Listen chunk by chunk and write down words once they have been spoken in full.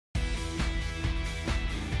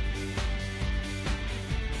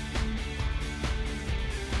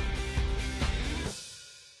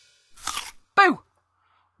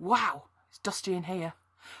Wow, it's dusty in here.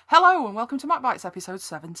 Hello and welcome to MacBites episode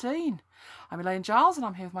 17. I'm Elaine Giles and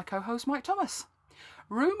I'm here with my co-host Mike Thomas.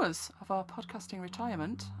 Rumours of our podcasting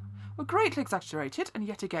retirement were greatly exaggerated, and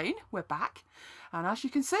yet again we're back. And as you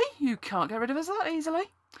can see, you can't get rid of us that easily.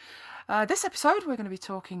 This episode we're going to be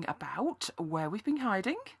talking about where we've been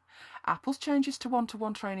hiding, Apple's changes to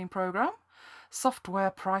one-to-one training programme, software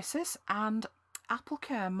prices, and Apple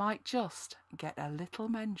Care might just get a little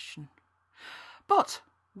mention. But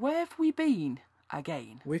where have we been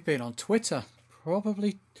again? We've been on Twitter.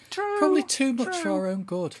 Probably too much for True. our own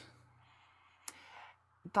good.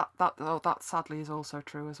 That sadly is also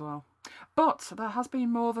true as well. But there has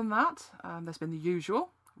been more than that. There's been the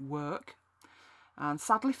usual work, and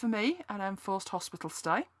sadly for me, an enforced hospital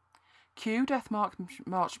stay. Cue Death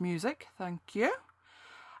March music, thank you.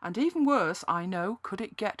 And even worse, I know, could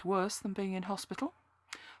it get worse than being in hospital?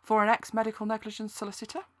 For an ex-medical negligence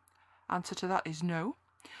solicitor, answer to that is no.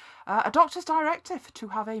 A doctor's directive to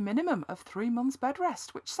have a minimum of 3 months bed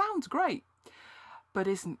rest, which sounds great, but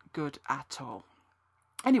isn't good at all.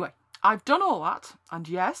 Anyway, I've done all that, and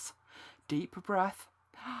yes, deep breath,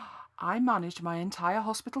 I managed my entire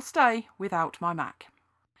hospital stay without my Mac.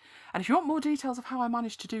 And if you want more details of how I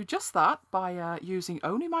managed to do just that by using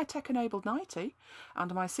only my tech-enabled 90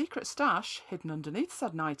 and my secret stash hidden underneath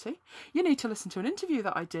said 90, you need to listen to an interview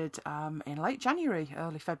that I did in late January,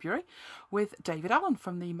 early February, with David Allen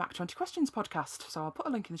from the Mac 20 Questions podcast. So I'll put a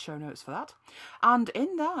link in the show notes for that. And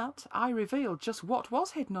in that, I revealed just what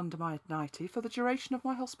was hidden under my 90 for the duration of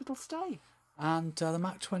my hospital stay. And the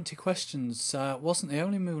Mac 20 Questions wasn't the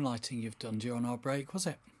only moonlighting you've done during our break, was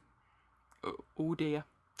it? Oh dear.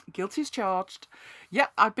 Guilty as charged. Yeah,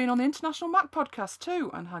 I've been on the International Mac podcast too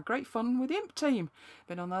and had great fun with the IMP team.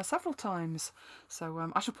 Been on there several times.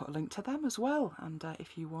 So I shall put a link to them as well. And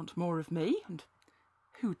if you want more of me, and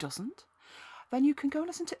who doesn't, then you can go and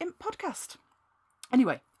listen to IMP podcast.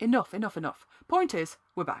 Anyway, enough. Point is,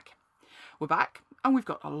 we're back. We're back and we've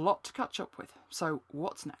got a lot to catch up with. So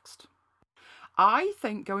what's next? I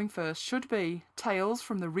think going first should be Tales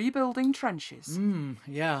from the Rebuilding Trenches.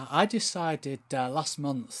 Yeah, I decided last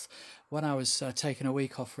month when I was taking a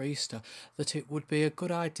week off for Easter that it would be a good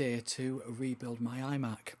idea to rebuild my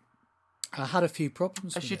iMac. I had a few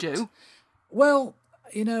problems with it. As you do. Well,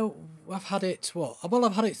 you know, I've had it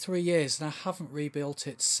 3 years and I haven't rebuilt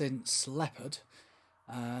it since Leopard.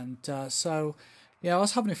 And so, yeah, I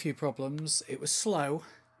was having a few problems. It was slow.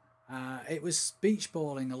 It was beach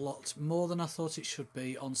balling a lot more than I thought it should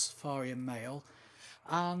be on Safari and Mail.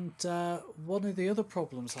 And one of the other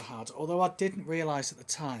problems I had, although I didn't realise at the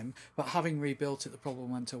time, but having rebuilt it the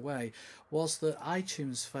problem went away, was that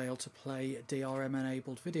iTunes failed to play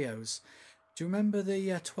DRM-enabled videos. Do you remember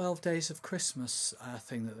the 12 Days of Christmas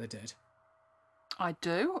thing that they did? I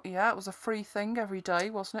do, yeah. It was a free thing every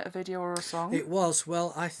day, wasn't it? A video or a song? It was.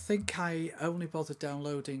 Well, I think I only bothered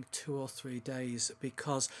downloading 2 or 3 days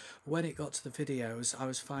because when it got to the videos, I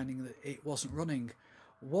was finding that it wasn't running.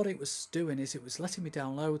 What it was doing is it was letting me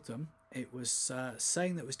download them. It was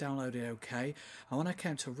saying that it was downloading okay. And when I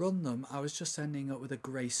came to run them, I was just ending up with a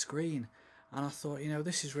grey screen. And I thought,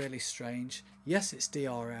 this is really strange. Yes, it's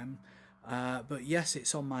DRM, but yes,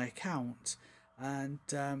 it's on my account. And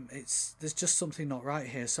there's just something not right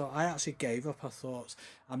here. So I actually gave up. I thought,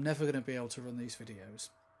 I'm never going to be able to run these videos.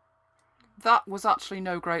 That was actually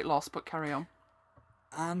no great loss, but carry on.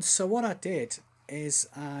 And so what I did is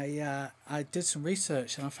I did some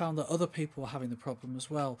research and I found that other people were having the problem as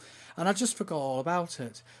well. And I just forgot all about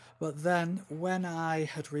it. But then when I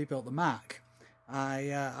had rebuilt the Mac, I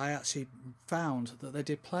actually found that they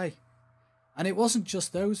did play. And it wasn't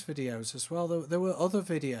just those videos as well. There were other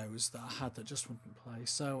videos that I had that just wouldn't play.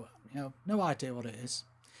 So, no idea what it is.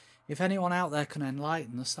 If anyone out there can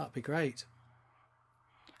enlighten us, that'd be great.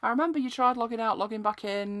 I remember you tried logging out, logging back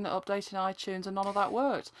in, updating iTunes, and none of that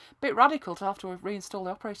worked. Bit radical to have to reinstall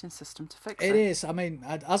the operating system to fix it. It is. I mean,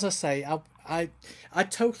 as I say, I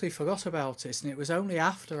totally forgot about it. And it was only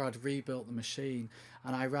after I'd rebuilt the machine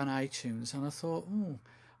and I ran iTunes and I thought,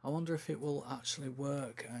 I wonder if it will actually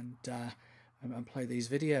work and play these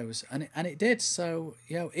videos, and it did. So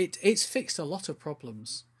it's fixed a lot of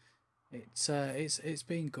problems. It's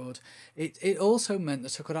been good. It also meant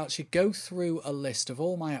that I could actually go through a list of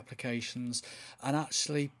all my applications and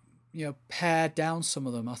actually pare down some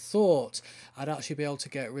of them. I thought I'd actually be able to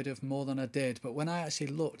get rid of more than I did, but when I actually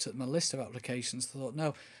looked at my list of applications, I thought,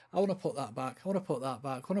 no, I want to put that back. I want to put that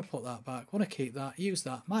back. I want to put that back. I want to keep that. Use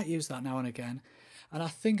that. Might use that now and again. And I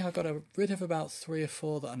think I got rid of about 3 or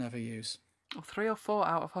 4 that I never use. 3 or 4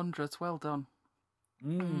 out of hundreds. Well done.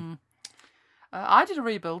 I did a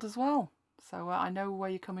rebuild as well, so I know where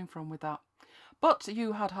you're coming from with that. But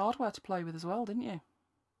you had hardware to play with as well, didn't you?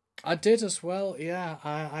 I did as well, yeah.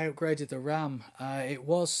 I upgraded the RAM. It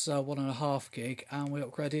was 1.5 gig, and we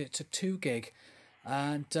upgraded it to 2 gig.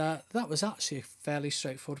 And that was actually a fairly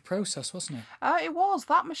straightforward process, wasn't it? It was.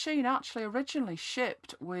 That machine actually originally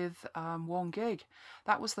shipped with 1 gig.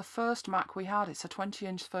 That was the first Mac we had. It's a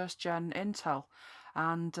 20-inch first gen Intel.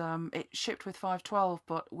 And it shipped with 512,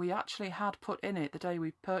 but we actually had put in it, the day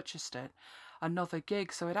we purchased it, another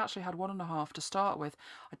gig, so it actually had 1.5 to start with.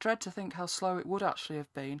 I dread to think how slow it would actually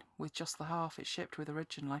have been with just the half it shipped with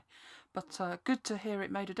originally, but good to hear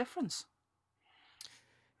it made a difference.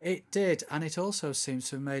 It did, and it also seems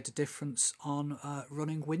to have made a difference on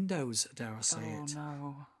running Windows, dare I say it. Oh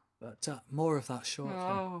no. But more of that shortly.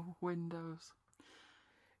 Oh, Windows.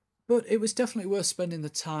 But it was definitely worth spending the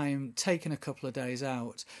time, taking a couple of days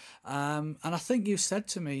out. And I think you said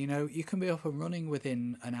to me, you can be up and running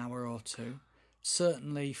within an hour or two.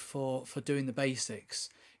 Certainly for doing the basics.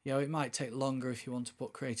 It might take longer if you want to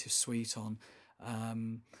put Creative Suite on.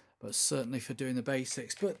 But certainly for doing the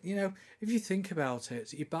basics. But, if you think about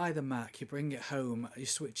it, you buy the Mac, you bring it home, you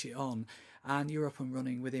switch it on, and you're up and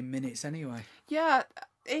running within minutes anyway. Yeah,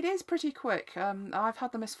 it is pretty quick. I've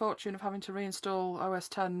had the misfortune of having to reinstall OS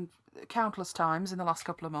X countless times in the last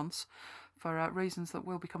couple of months for reasons that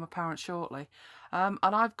will become apparent shortly. And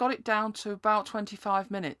I've got it down to about 25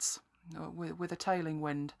 minutes with a tailing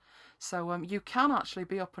wind. So you can actually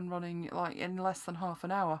be up and running like in less than half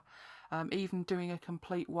an hour, even doing a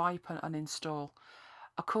complete wipe and install.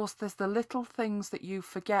 Of course, there's the little things that you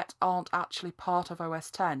forget aren't actually part of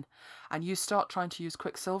OS X, and you start trying to use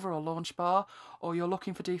Quicksilver or Launchbar, or you're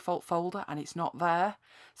looking for default folder and it's not there.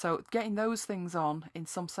 So getting those things on in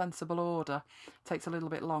some sensible order takes a little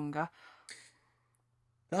bit longer.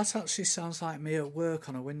 That actually sounds like me at work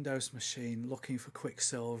on a Windows machine looking for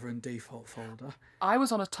Quicksilver and default folder. I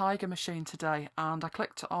was on a Tiger machine today and I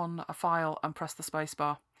clicked on a file and pressed the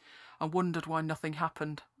spacebar and wondered why nothing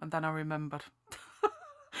happened, and then I remembered.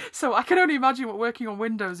 So I can only imagine what working on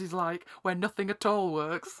Windows is like where nothing at all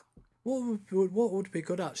works. What would be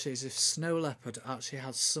good actually is if Snow Leopard actually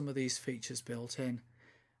had some of these features built in.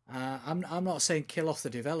 I'm not saying kill off the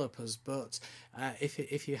developers, but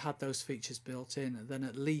if you had those features built in, then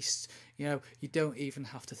at least you don't even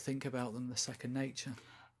have to think about them. They're second nature.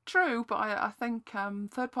 True, but I think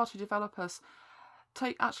third-party developers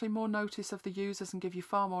take actually more notice of the users and give you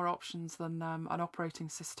far more options than an operating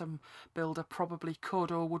system builder probably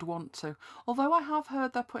could or would want to. Although I have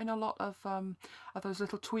heard they're putting a lot of those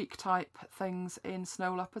little tweak type things in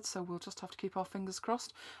Snow Leopard, so we'll just have to keep our fingers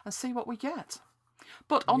crossed and see what we get.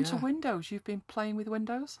 But onto Windows. You've been playing with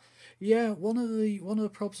Windows? Yeah, one of the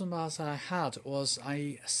problems I had was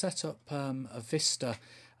I set up a Vista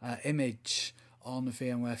image on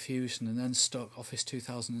VMware Fusion and then stuck Office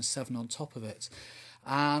 2007 on top of it,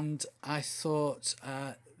 and I thought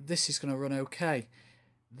this is going to run okay.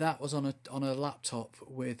 That was on a laptop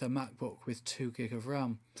with a MacBook with 2 gig of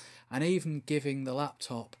RAM, and even giving the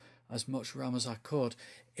laptop as much RAM as I could,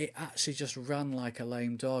 it actually just ran like a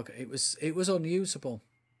lame dog. It was unusable.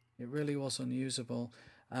 It really was unusable.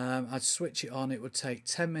 I'd switch it on, it would take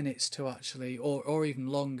 10 minutes to actually, or even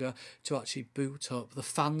longer, to actually boot up. The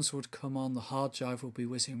fans would come on, the hard drive would be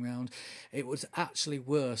whizzing around. It was actually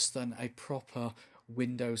worse than a proper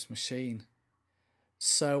Windows machine.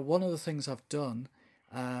 So one of the things I've done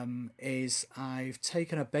is I've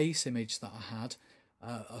taken a base image that I had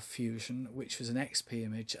of Fusion, which was an XP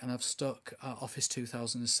image, and I've stuck Office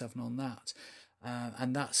 2007 on that.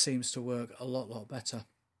 And that seems to work a lot better.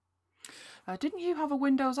 Didn't you have a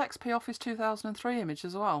Windows XP Office 2003 image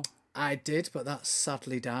as well? I did, but that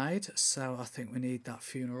sadly died, so I think we need that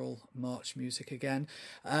funeral march music again.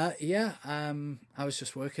 I was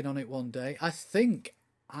just working on it one day. I think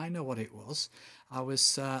I know what it was. I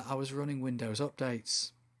was running Windows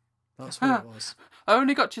updates. That's what it was.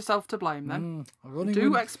 Only got yourself to blame then.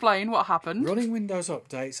 Explain what happened. Running Windows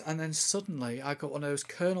updates, and then suddenly I got one of those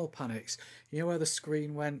kernel panics. You know where the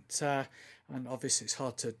screen went, and obviously it's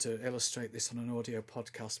hard to illustrate this on an audio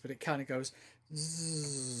podcast, but it kind of goes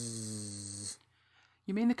zzz.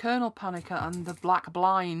 You mean the kernel panic and the black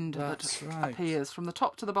blind that appears from the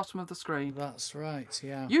top to the bottom of the screen? That's right,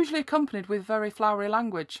 yeah. Usually accompanied with very flowery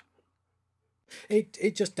language.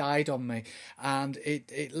 It just died on me, and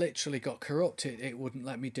it literally got corrupted. It wouldn't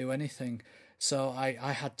let me do anything. So I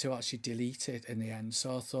had to actually delete it in the end.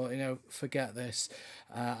 So I thought, forget this.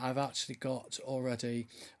 I've actually got already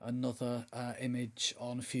another image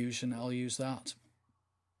on Fusion. I'll use that.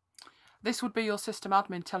 This would be your system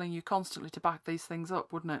admin telling you constantly to back these things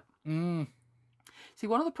up, wouldn't it? See,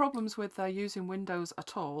 one of the problems with using Windows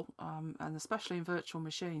at all, and especially in virtual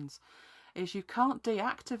machines, is you can't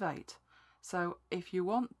deactivate. So if you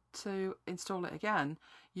want to install it again,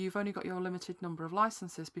 you've only got your limited number of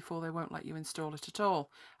licenses before they won't let you install it at all,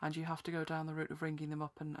 and you have to go down the route of ringing them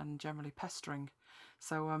up and generally pestering.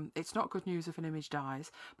 So it's not good news if an image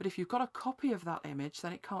dies, but if you've got a copy of that image,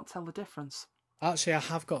 then it can't tell the difference. Actually, I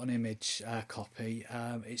have got an image copy.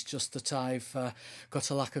 It's just that I've got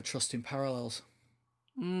a lack of trust in Parallels.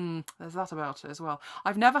 There's that about it as well.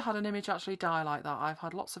 I've never had an image actually die like that. I've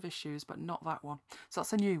had lots of issues, but not that one. So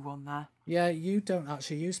that's a new one there. Yeah, you don't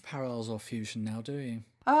actually use Parallels or Fusion now, do you?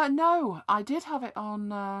 No, I did have it on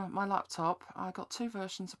my laptop. I got 2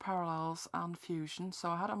 versions of Parallels and Fusion, so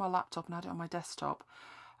I had it on my laptop and I had it on my desktop.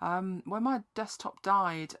 When my desktop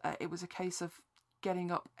died, it was a case of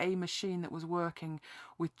getting up a machine that was working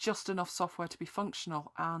with just enough software to be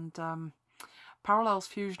functional, and Parallels,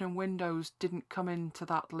 Fusion and Windows didn't come into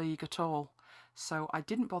that league at all, so I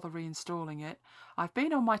didn't bother reinstalling it. I've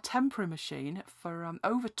been on my temporary machine for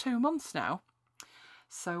over 2 months now,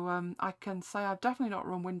 so I can say I've definitely not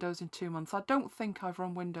run Windows in 2 months. I don't think I've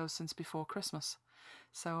run Windows since before Christmas,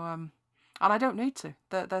 so and I don't need to.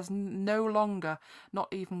 There's no longer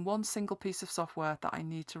not even one single piece of software that I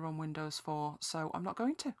need to run Windows for, so I'm not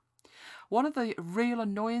going to. One of the real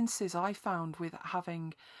annoyances I found with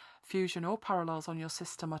having Fusion or Parallels on your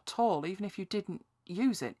system at all, even if you didn't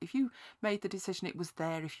use it, if you made the decision it was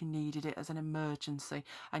there if you needed it as an emergency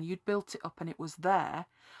and you'd built it up and it was there,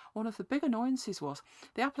 one of the big annoyances was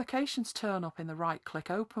the applications turn up in the right click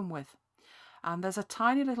open with, and there's a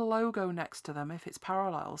tiny little logo next to them if it's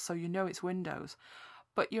Parallels, so you know it's Windows,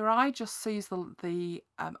 but your eye just sees the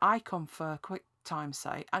icon for QuickTime,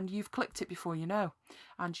 say, and you've clicked it before you know,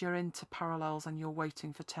 and you're into Parallels and you're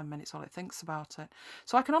waiting for 10 minutes while it thinks about it.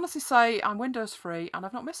 So I can honestly say I'm Windows free and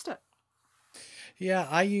I've not missed it. Yeah,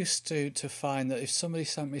 I used to find that if somebody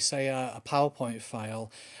sent me, say, a PowerPoint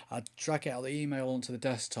file, I'd drag it out of the email onto the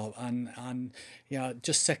desktop, and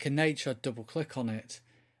just second nature, I'd double click on it,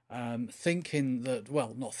 thinking that,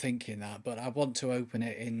 well, not thinking that, but I want to open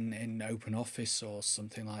it in Open Office or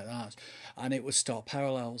something like that, and it would start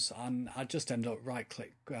Parallels, and I'd just end up right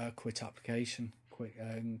click, quit application.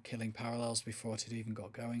 Killing Parallels before it had even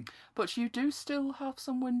got going. But you do still have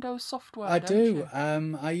some Windows software, I don't do.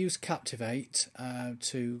 you? I use Captivate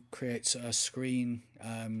to create screen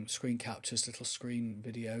captures, little screen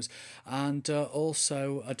videos, and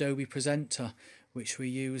also Adobe Presenter, which we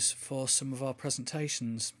use for some of our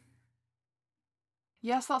presentations.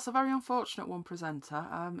 Yes, that's a very unfortunate one, Presenter.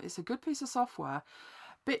 It's a good piece of software,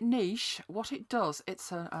 bit niche. What it does,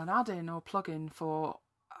 it's an add-in or plug-in for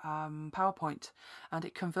PowerPoint, and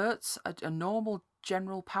it converts a normal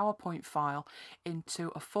general PowerPoint file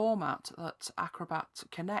into a format that Acrobat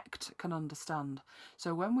Connect can understand.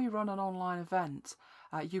 So when we run an online event,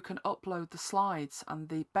 you can upload the slides, and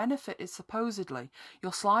the benefit is supposedly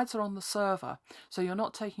your slides are on the server, so you're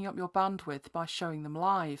not taking up your bandwidth by showing them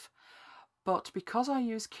live. But because I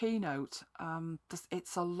use Keynote,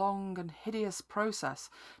 it's a long and hideous process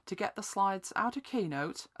to get the slides out of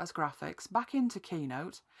Keynote as graphics, back into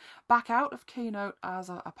Keynote, back out of Keynote as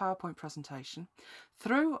a PowerPoint presentation,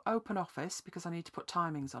 through OpenOffice because I need to put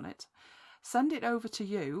timings on it, send it over to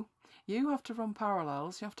you. You have to run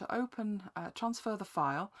Parallels, you have to transfer the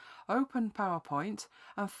file, open PowerPoint,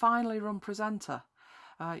 and finally run Presenter.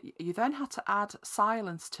 You then had to add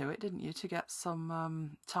silence to it, didn't you, to get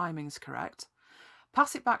some timings correct.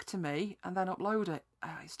 Pass it back to me and then upload it.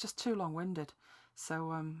 It's just too long-winded.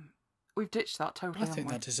 So we've ditched that totally. I think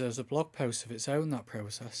that deserves a blog post of its own, that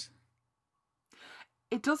process.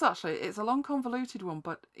 It does actually. It's a long, convoluted one,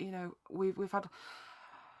 but we've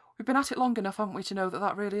been at it long enough, haven't we, to know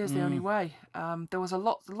that really is the only way. There was a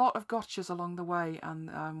lot of gotchas along the way,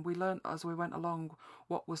 and we learnt as we went along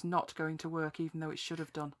what was not going to work, even though it should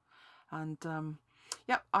have done. And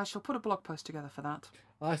I shall put a blog post together for that.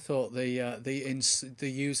 I thought the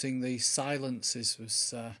using the silences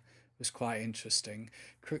was quite interesting.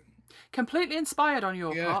 Completely inspired on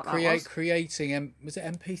your part. Creating was it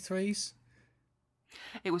MP3s?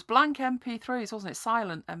 It was blank MP3s, wasn't it?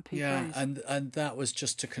 Silent MP3s. Yeah, and that was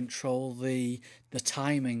just to control the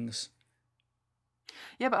timings.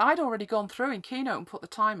 Yeah, but I'd already gone through in Keynote and put the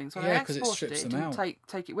timings. When I exported it didn't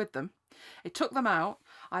take it with them. It took them out.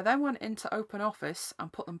 I then went into OpenOffice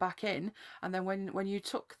and put them back in. And then when you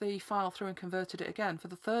took the file through and converted it again for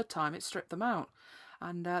the third time, it stripped them out.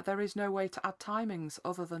 And there is no way to add timings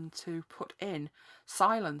other than to put in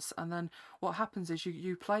silence. And then what happens is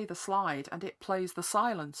you play the slide and it plays the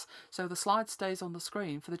silence. So the slide stays on the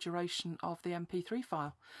screen for the duration of the MP3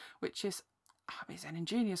 file, which is it's an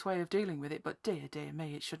ingenious way of dealing with it. But dear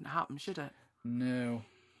me, it shouldn't happen, should it? No.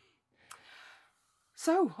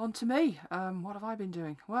 So, on to me. What have I been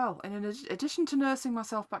doing? Well, in addition to nursing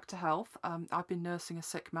myself back to health, I've been nursing a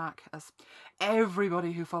sick Mac, as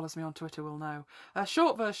everybody who follows me on Twitter will know. A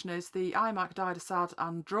short version is the iMac died a sad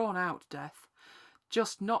and drawn-out death,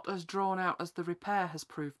 just not as drawn out as the repair has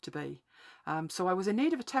proved to be. So I was in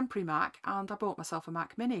need of a temporary Mac, and I bought myself a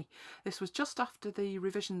Mac Mini. This was just after the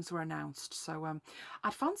revisions were announced, so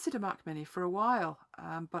I'd fancied a Mac Mini for a while,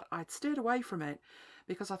 but I'd steered away from it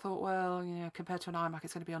because I thought, well, you know, compared to an iMac,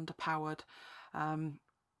 it's going to be underpowered. And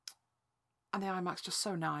the iMac's just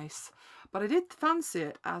so nice. But I did fancy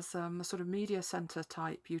it as a sort of media centre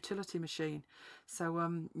type utility machine. So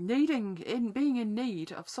being in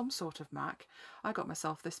need of some sort of Mac, I got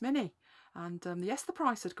myself this Mini. And yes, the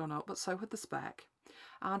price had gone up, but so had the spec.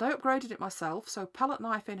 And I upgraded it myself, so palette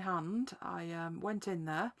knife in hand, I went in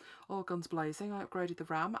there, all guns blazing. I upgraded the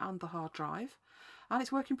RAM and the hard drive, and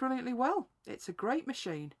it's working brilliantly well. It's a great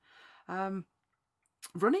machine.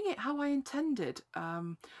 Running it how I intended,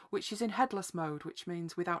 which is in headless mode, which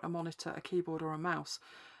means without a monitor, a keyboard or a mouse,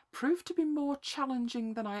 proved to be more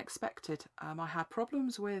challenging than I expected. I had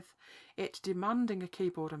problems with it demanding a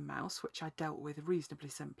keyboard and mouse, which I dealt with reasonably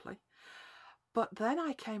simply. But then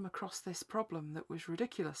I came across this problem that was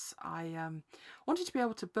ridiculous. I wanted to be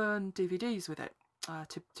able to burn DVDs with it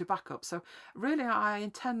to back up. So really I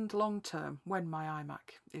intend long term, when my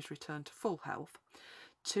iMac is returned to full health,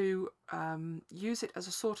 to use it as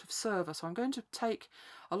a sort of server. So I'm going to take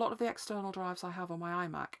a lot of the external drives I have on my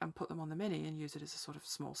iMac and put them on the Mini and use it as a sort of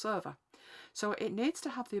small server. So it needs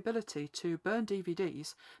to have the ability to burn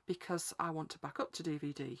DVDs because I want to back up to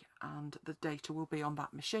DVD and the data will be on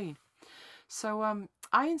that machine. So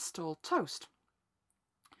I installed Toast,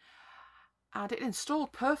 and it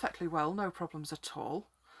installed perfectly well, no problems at all.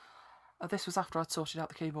 This was after I'd sorted out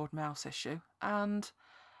the keyboard mouse issue, and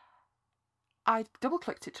I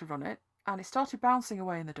double-clicked it to run it, and it started bouncing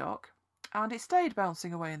away in the dock, and it stayed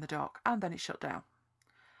bouncing away in the dock, and then it shut down.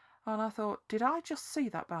 And I thought, did I just see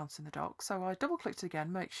that bounce in the dock? So I double-clicked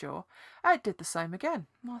again, make sure. It did the same again.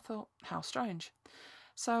 And I thought, how strange.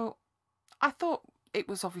 So I thought it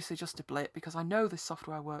was obviously just a blip because I know this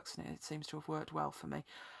software works and it seems to have worked well for me.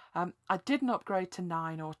 I didn't upgrade to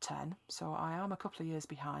 9 or 10, so I am a couple of years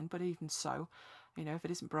behind, but even so, you know, if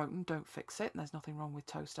it isn't broken, don't fix it, and there's nothing wrong with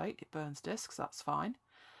Toast 8, it burns discs, that's fine.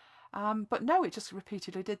 But no, it just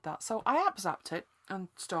repeatedly did that, so I app-zapped it and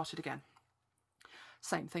started again.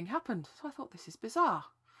 Same thing happened, so I thought, this is bizarre.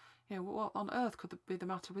 You know, what on earth could be the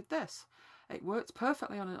matter with this? It worked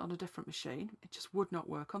perfectly on a different machine, it just would not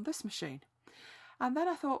work on this machine. And then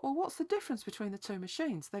I thought, well, what's the difference between the two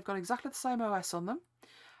machines? They've got exactly the same OS on them.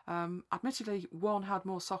 Admittedly, one had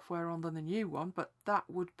more software on than the new one, but that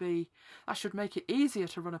should make it easier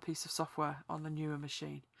to run a piece of software on the newer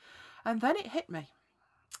machine. And then it hit me.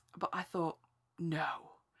 But I thought,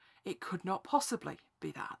 no, it could not possibly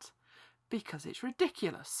be that, because it's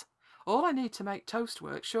ridiculous. All I need to make Toast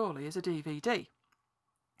work, surely, is a DVD.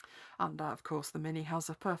 And of course, the Mini has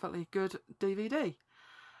a perfectly good DVD.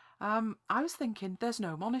 I was thinking, there's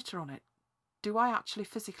no monitor on it. Do I actually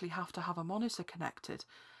physically have to have a monitor connected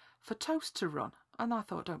for Toast to run? And I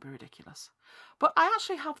thought, don't be ridiculous. But I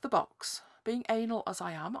actually have the box. Being anal as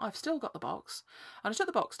I am, I've still got the box. And I took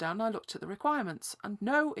the box down and I looked at the requirements. And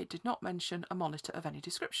no, it did not mention a monitor of any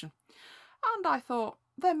description. And I thought,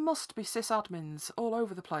 there must be sysadmins all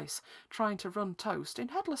over the place trying to run Toast in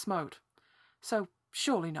headless mode. So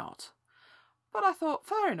surely not. But I thought,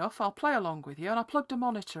 fair enough, I'll play along with you, and I plugged a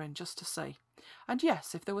monitor in just to see. And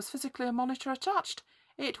yes, if there was physically a monitor attached,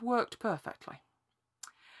 it worked perfectly.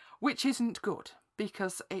 Which isn't good,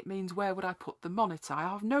 because it means where would I put the monitor? I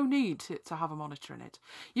have no need to have a monitor in it.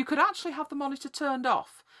 You could actually have the monitor turned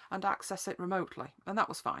off and access it remotely, and that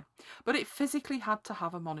was fine. But it physically had to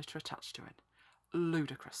have a monitor attached to it.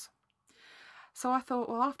 Ludicrous. So I thought,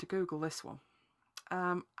 well, I'll have to Google this one.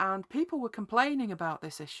 And people were complaining about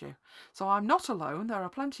this issue. So I'm not alone, there are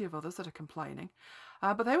plenty of others that are complaining.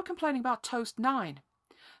 But they were complaining about Toast 9.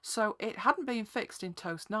 So it hadn't been fixed in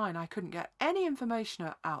Toast 9. I couldn't get any information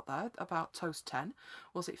out there about Toast 10.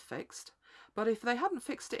 Was it fixed? But if they hadn't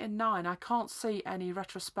fixed it in 9, I can't see any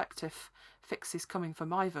retrospective fixes coming for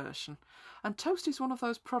my version. And Toast is one of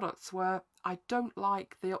those products where I don't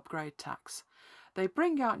like the upgrade tax. They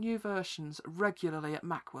bring out new versions regularly at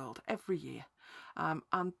Macworld every year.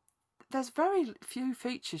 And there's very few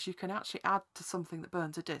features you can actually add to something that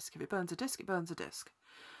burns a disc. If it burns a disc, it burns a disc.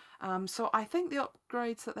 So I think the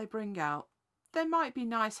upgrades that they bring out, they might be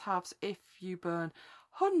nice haves if you burn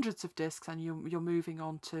hundreds of discs and you're moving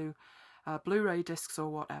on to Blu-ray discs or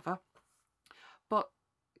whatever. But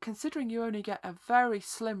considering you only get a very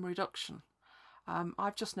slim reduction,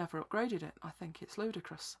 I've just never upgraded it. I think it's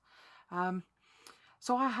ludicrous.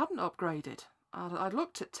 So I hadn't upgraded. I'd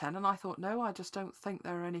looked at 10 and I thought, no, I just don't think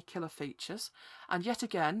there are any killer features. And yet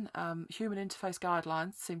again, human interface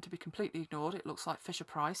guidelines seem to be completely ignored. It looks like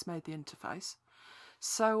Fisher-Price made the interface.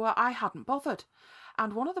 So I hadn't bothered.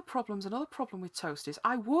 And another problem with Toast is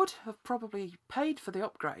I would have probably paid for the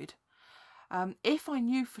upgrade if I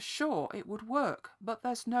knew for sure it would work, but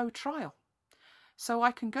there's no trial. So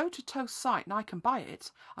I can go to Toast's site and I can buy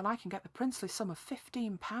it, and I can get the princely sum of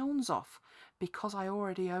 £15 off because I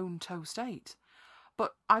already own Toast 8.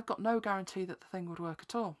 But I've got no guarantee that the thing would work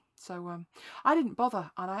at all. So I didn't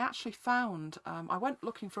bother, and I actually found, I went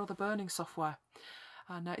looking for other burning software.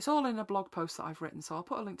 And it's all in a blog post that I've written, so I'll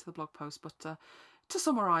put a link to the blog post. But to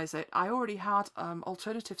summarise it, I already had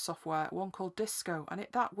alternative software, one called Disco, and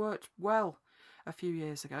that worked well a few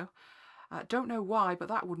years ago. Don't know why, but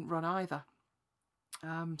that wouldn't run either.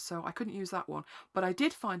 So I couldn't use that one. But I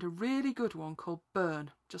did find a really good one called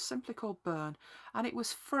Burn, just simply called Burn, and it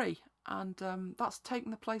was free. And that's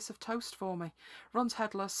taken the place of Toast for me. Runs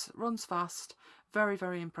headless, runs fast, very,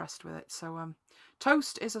 very impressed with it. So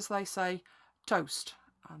Toast is, as they say, Toast.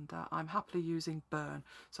 And I'm happily using Burn.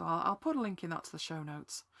 So I'll put a link in that to the show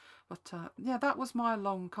notes. But yeah, that was my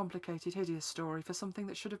long, complicated, hideous story for something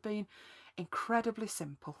that should have been incredibly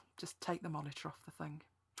simple. Just take the monitor off the thing.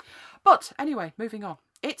 But anyway, moving on.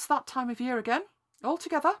 It's that time of year again. All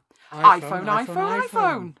together.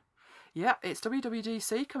 iPhone. Yeah, it's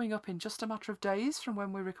WWDC coming up in just a matter of days from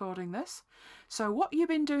when we're recording this. So what have you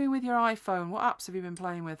been doing with your iPhone? What apps have you been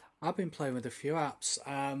playing with? I've been playing with a few apps.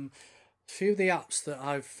 A few of the apps that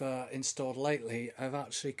I've installed lately have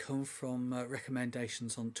actually come from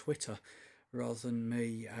recommendations on Twitter rather than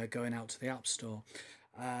me going out to the App Store.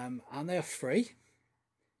 And they are free.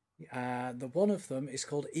 The one of them is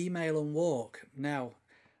called Email and Walk. Now,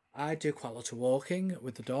 I do quite a lot of walking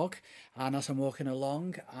with the dog, and as I'm walking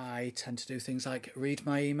along, I tend to do things like read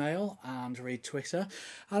my email and read Twitter,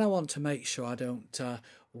 and I want to make sure I don't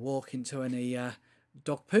walk into any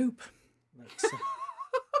dog poop. Let's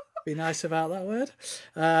be nice about that word.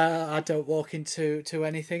 I don't walk into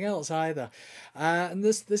anything else either. And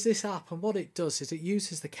there's this app, and what it does is it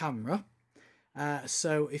uses the camera.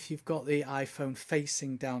 So if you've got the iPhone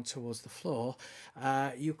facing down towards the floor,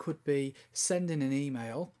 you could be sending an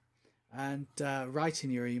email and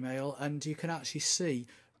writing your email, and you can actually see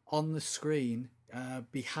on the screen,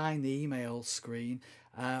 behind the email screen,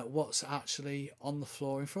 what's actually on the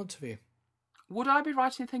floor in front of you. Would I be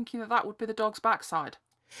right in thinking that would be the dog's backside?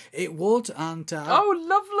 It would, and oh,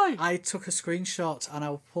 lovely! I took a screenshot, and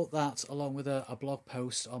I'll put that along with a blog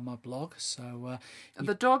post on my blog. So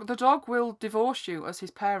the dog will divorce you as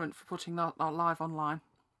his parent for putting that live online.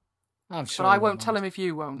 I'm sure, but I won't tell him if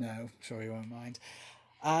you won't. No, I'm sure he won't mind.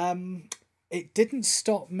 It didn't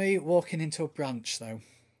stop me walking into a branch, though.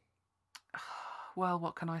 Well,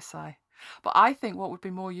 what can I say? But I think what would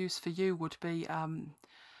be more use for you would be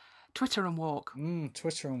Twitter and Walk.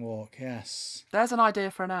 Twitter and Walk, yes. There's an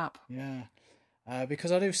idea for an app. Yeah.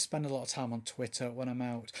 Because I do spend a lot of time on Twitter when I'm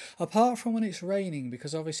out. Apart from when it's raining,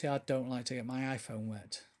 because obviously I don't like to get my iPhone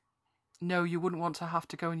wet. No, you wouldn't want to have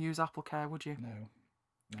to go and use Apple Care, would you?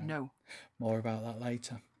 No. More about that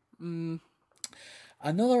later.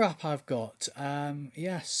 Another app I've got,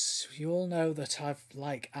 yes, you all know that I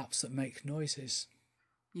like apps that make noises.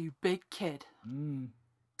 You big kid.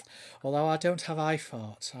 Although I don't have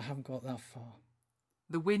iFart, I haven't got that far.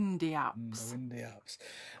 The windy apps. The windy apps.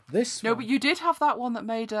 But you did have that one that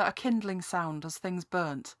made a kindling sound as things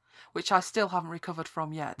burnt, which I still haven't recovered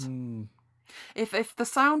from yet. If the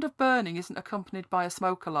sound of burning isn't accompanied by a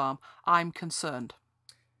smoke alarm, I'm concerned.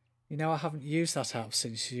 You know, I haven't used that app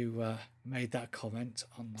since you made that comment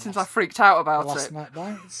on that. Since I freaked out about Last Night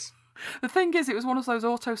Bites. The thing is, it was one of those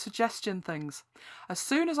auto-suggestion things. As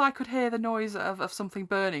soon as I could hear the noise of something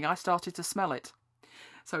burning, I started to smell it.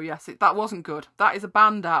 So yes, that wasn't good. That is a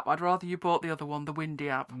banned app. I'd rather you bought the other one, the windy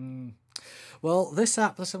app. Well, this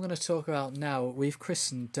app that I'm going to talk about now, we've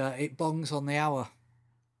christened It Bongs on the Hour.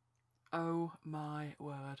 Oh my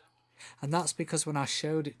word. And that's because when I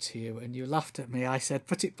showed it to you and you laughed at me, I said,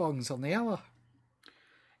 but it bongs on the hour.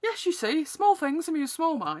 Yes, you see, small things amuse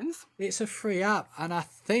small minds. It's a free app, and I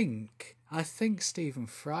think Stephen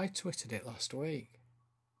Fry twittered it last week.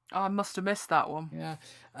 I must have missed that one. Yeah.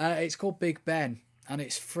 It's called Big Ben, and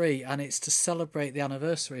it's free, and it's to celebrate the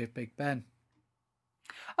anniversary of Big Ben.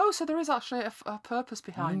 Oh, so there is actually a purpose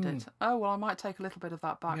behind it. Oh, well, I might take a little bit of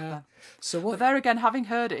that back then. So But there again, having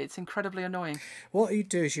heard it, it's incredibly annoying. What you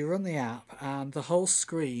do is you run the app and the whole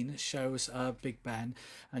screen shows Big Ben,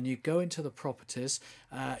 and you go into the properties.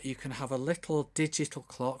 You can have a little digital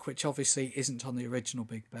clock, which obviously isn't on the original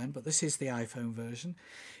Big Ben, but this is the iPhone version.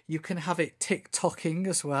 You can have it tick-tocking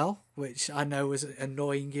as well, which I know was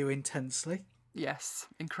annoying you intensely. Yes,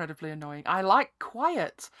 incredibly annoying. I like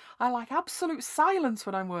quiet. I like absolute silence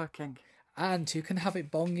when I'm working. And you can have it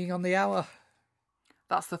bonging on the hour.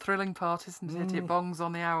 That's the thrilling part, isn't it? It bongs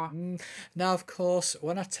on the hour. Now, of course,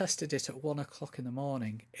 when I tested it at 1 o'clock in the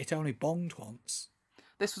morning, it only bonged once.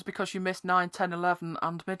 This was because you missed 9, 10, 11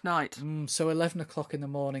 and midnight. So 11 o'clock in the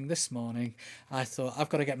morning this morning, I thought, I've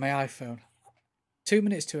got to get my iPhone. 2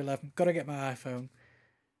 minutes to 11, got to get my iPhone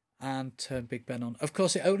and turn Big Ben on. Of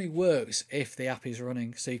course, it only works if the app is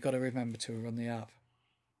running, so you've got to remember to run the app.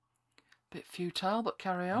 Bit futile, but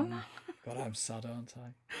carry on. God, I'm sad, aren't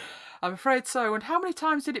I? I'm afraid so. And how many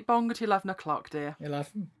times did it bong at 11 o'clock, dear?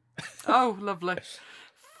 11. Oh, lovely.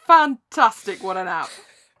 Fantastic, what an app.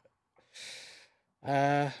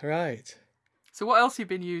 Right. So what else have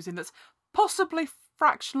you been using that's possibly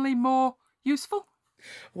fractionally more useful?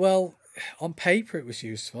 Well, on paper it was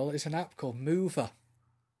useful. It's an app called Mover.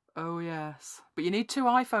 Oh, yes. But you need 2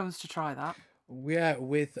 iPhones to try that. Yeah,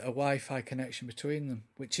 with a Wi-Fi connection between them,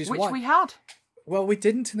 which we had. Well, we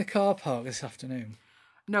didn't in the car park this afternoon.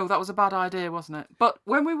 No, that was a bad idea, wasn't it? But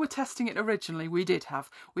when we were testing it originally, we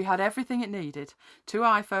had everything it needed. 2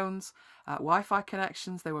 iPhones, Wi-Fi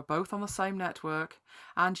connections, they were both on the same network,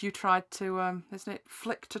 and you tried to, isn't it,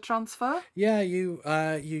 flick to transfer? Yeah,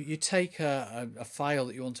 you take a file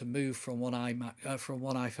that you want to move from one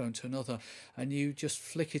iPhone to another, and you just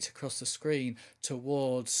flick it across the screen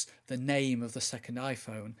towards the name of the second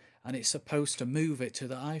iPhone, and it's supposed to move it to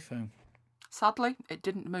the iPhone. Sadly, it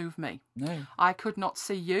didn't move me. No. I could not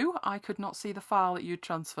see you. I could not see the file that you'd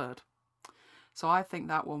transferred. So I think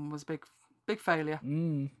that one was big failure.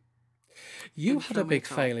 You had a big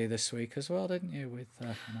failure this week as well, didn't you, with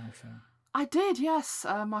an iPhone? I did, yes.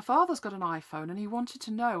 My father's got an iPhone and he wanted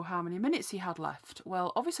to know how many minutes he had left.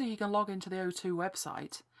 Well, obviously you can log into the O2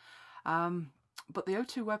 website. But the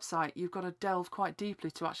O2 website, you've got to delve quite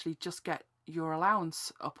deeply to actually just get your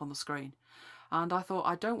allowance up on the screen. And I thought,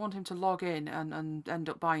 I don't want him to log in and end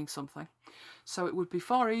up buying something. So it would be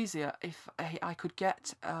far easier if I could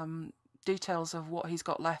get details of what he's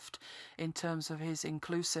got left in terms of his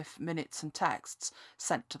inclusive minutes and texts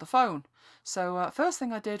sent to the phone. So first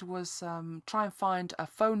thing I did was try and find a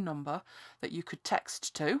phone number that you could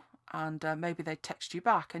text to, and maybe they'd text you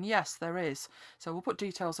back. And yes, there is. So we'll put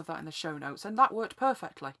details of that in the show notes, and that worked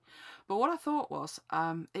perfectly. But what I thought was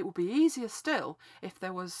it would be easier still if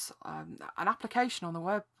there was an application on the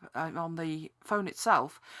web, on the phone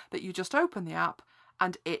itself, that you just open the app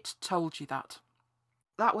and it told you that.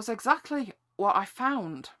 That was exactly what I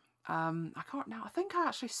found. I can't now. I think I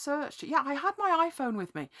actually searched it. Yeah, I had my iPhone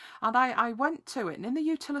with me, and I went to it, and in the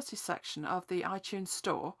utilities section of the iTunes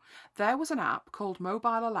store, there was an app called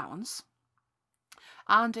Mobile Allowance,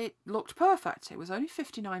 and it looked perfect. It was only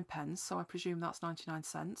 59p, so I presume that's 99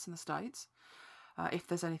 cents in the States, if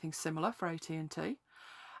there's anything similar for AT&T.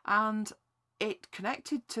 And it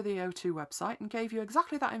connected to the O2 website and gave you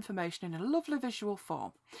exactly that information in a lovely visual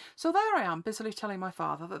form. So there I am, busily telling my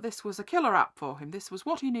father that this was a killer app for him. This was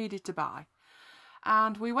what he needed to buy.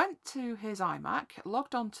 And we went to his iMac,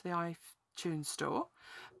 logged on to the iTunes store,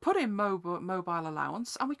 put in mobile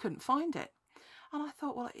allowance, and we couldn't find it. And I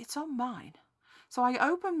thought, well, it's on mine. So I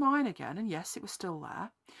opened mine again, and yes, it was still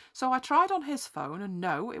there. So I tried on his phone, and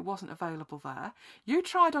no, it wasn't available there. You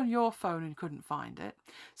tried on your phone and couldn't find it.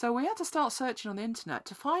 So we had to start searching on the internet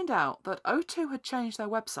to find out that O2 had changed their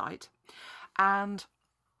website, and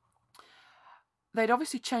they'd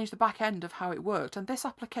obviously changed the back end of how it worked, and this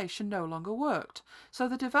application no longer worked. So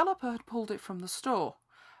the developer had pulled it from the store.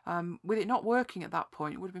 With it not working at that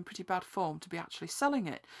point, it would have been pretty bad form to be actually selling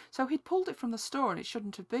it. So he'd pulled it from the store and it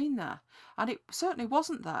shouldn't have been there. And it certainly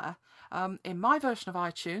wasn't there in my version of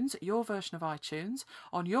iTunes, your version of iTunes,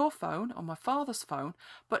 on your phone, on my father's phone,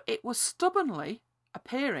 but it was stubbornly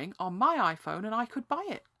appearing on my iPhone and I could buy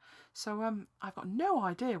it. So I've got no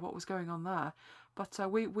idea what was going on there. But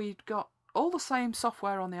we'd got all the same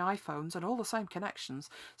software on the iPhones and all the same connections,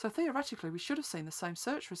 so theoretically we should have seen the same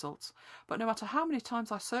search results. But no matter how many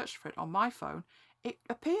times I searched for it on my phone, it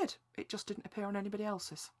appeared. It just didn't appear on anybody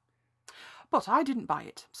else's. But I didn't buy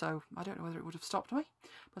it, so I don't know whether it would have stopped me.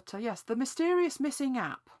 But yes, the mysterious missing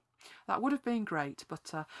app. That would have been great,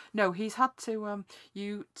 but no, he's had to,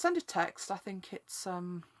 you send a text, I think it's,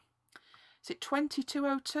 is it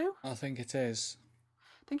 2202? I think it is.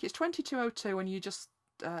 think it's 2202, and you just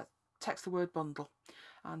text the word bundle,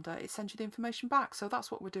 and it sends you the information back. So that's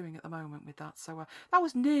what we're doing at the moment with that. So that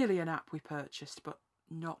was nearly an app we purchased, but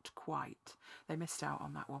not quite. They missed out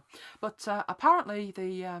on that one. But apparently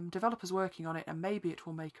the developer's working on it, and maybe it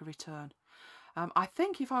will make a return. I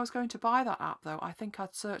think if I was going to buy that app, though, I think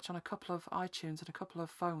I'd search on a couple of iTunes and a couple of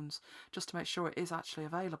phones just to make sure it is actually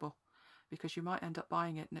available, because you might end up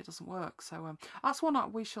buying it and it doesn't work. So that's one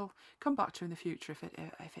that we shall come back to in the future if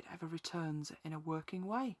it ever returns in a working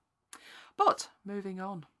way. But moving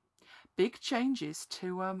on, big changes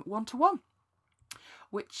to One-to-One,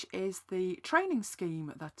 which is the training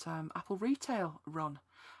scheme that Apple Retail run.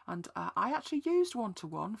 And I actually used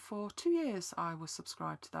One-to-One for 2 years. I was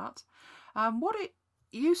subscribed to that. What it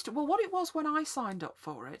was when I signed up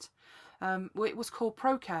for it, it was called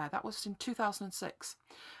ProCare. That was in 2006,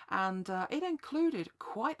 and it included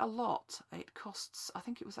quite a lot. It costs, I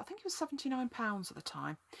think it was £79 at the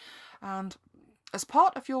time, and as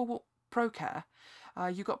part of your ProCare,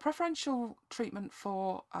 you got preferential treatment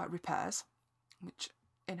for repairs, which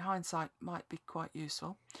in hindsight might be quite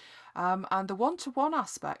useful. And the One-to-One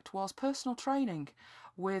aspect was personal training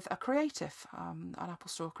with a creative, an Apple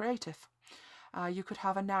Store creative. You could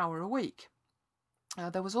have an hour a week.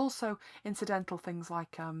 There was also incidental things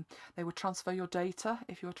like they would transfer your data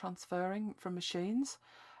if you were transferring from machines.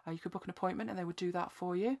 You could book an appointment and they would do that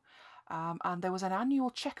for you. And there was an annual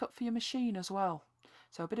checkup for your machine as well.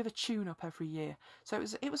 So a bit of a tune-up every year. So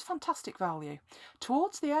it was fantastic value.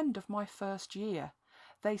 Towards the end of my first year,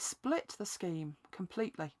 they split the scheme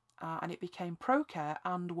completely, and it became ProCare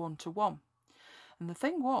and One-to-One. And the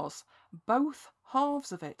thing was, both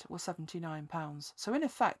halves of it were £79. So in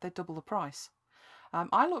effect, they double the price.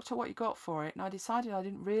 I looked at what you got for it, and I decided I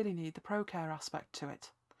didn't really need the ProCare aspect to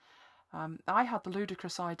it. I had the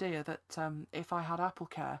ludicrous idea that if I had Apple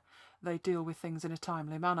Care, they deal with things in a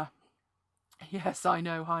timely manner. Yes, I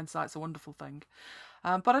know, hindsight's a wonderful thing.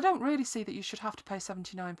 But I don't really see that you should have to pay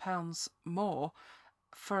 £79 more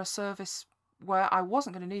for a service where I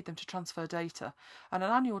wasn't going to need them to transfer data, and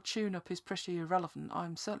an annual tune-up is pretty irrelevant.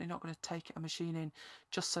 I'm certainly not going to take a machine in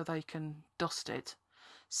just so they can dust it.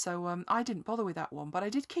 So I didn't bother with that one, but I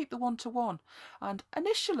did keep the One-to-One, and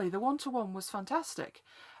initially the One-to-One was fantastic.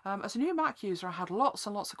 As a new Mac user, I had lots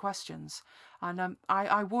and lots of questions, and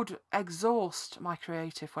I would exhaust my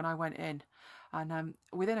creative when I went in. And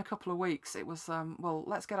within a couple of weeks, it was, well,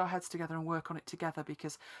 let's get our heads together and work on it together,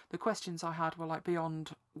 because the questions I had were like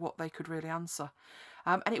beyond what they could really answer.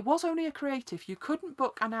 And it was only a creative. You couldn't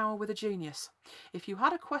book an hour with a genius. If you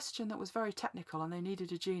had a question that was very technical and they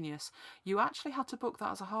needed a genius, you actually had to book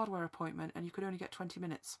that as a hardware appointment, and you could only get 20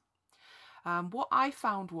 minutes. What I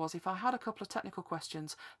found was if I had a couple of technical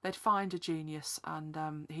questions, they'd find a genius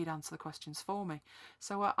and he'd answer the questions for me.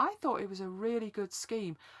 So I thought it was a really good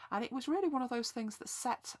scheme, and it was really one of those things that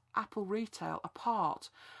set Apple Retail apart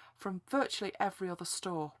from virtually every other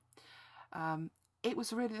store. It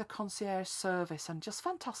was really the concierge service, and just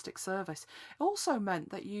fantastic service. It also meant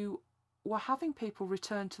that you were having people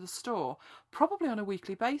return to the store probably on a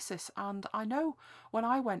weekly basis, and I know when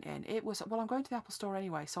I went in it was, well, I'm going to the Apple Store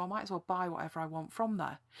anyway, so I might as well buy whatever I want from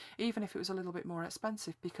there, even if it was a little bit more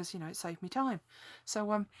expensive, because, you know, it saved me time.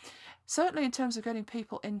 So certainly in terms of getting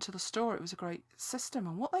people into the store, it was a great system.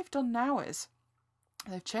 And what they've done now is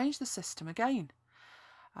they've changed the system again,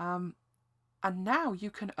 and now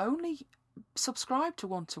you can only subscribe to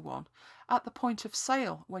One-to-One at the point of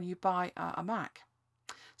sale when you buy a Mac.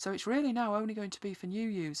 So it's really now only going to be for new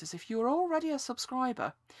users. If you're already a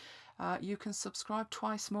subscriber, you can subscribe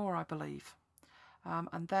twice more, I believe.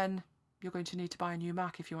 And then you're going to need to buy a new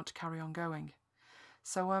Mac if you want to carry on going.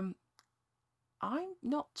 So I'm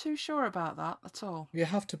not too sure about that at all. You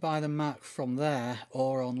have to buy the Mac from there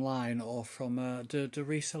or online or from... do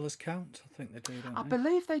resellers count? I think they do, don't they? I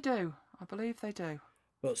believe they do. I believe they do.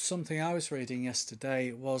 But something I was reading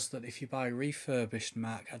yesterday was that if you buy a refurbished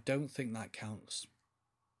Mac, I don't think that counts.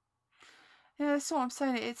 Yeah, that's what I'm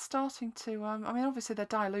saying. It's starting to... I mean, obviously they're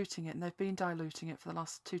diluting it, and they've been diluting it for the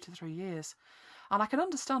last 2 to 3 years. And I can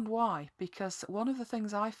understand why, because one of the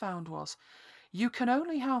things I found was you can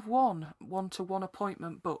only have one-to-one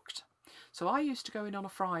appointment booked. So I used to go in on a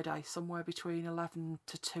Friday, somewhere between 11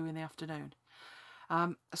 to 2 in the afternoon.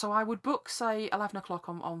 So I would book, say, 11 o'clock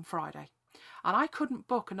on Friday. And I couldn't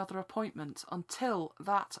book another appointment until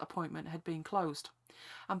that appointment had been closed.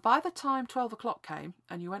 And by the time 12 o'clock came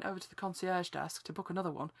and you went over to the concierge desk to book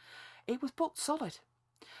another one, it was booked solid.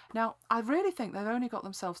 Now, I really think they've only got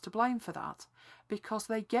themselves to blame for that, because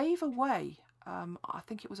they gave away, I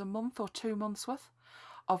think it was a month or 2 months worth,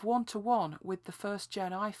 of One-to-One with the first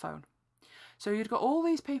gen iPhone. So you'd got all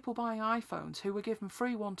these people buying iPhones who were given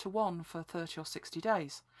free one-to-one for 30 or 60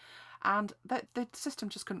 days. And the system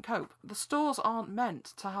just couldn't cope. The stores aren't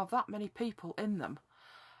meant to have that many people in them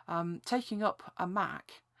taking up a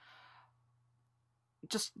Mac.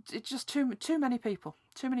 It's just too many people.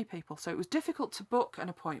 So it was difficult to book an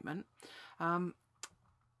appointment, and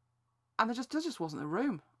there just wasn't the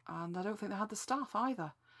room, and I don't think they had the staff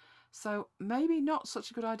either. So maybe not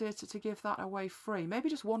such a good idea to give that away free. Maybe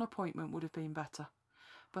just one appointment would have been better.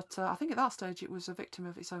 But I think at that stage it was a victim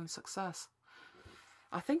of its own success.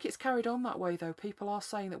 I think it's carried on that way though. People are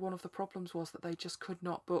saying that one of the problems was that they just could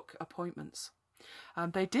not book appointments.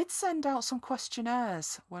 They did send out some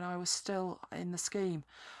questionnaires when I was still in the scheme,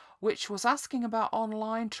 which was asking about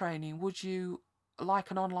online training. Would you like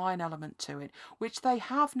an online element to it? Which they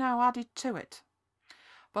have now added to it.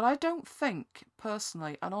 But I don't think,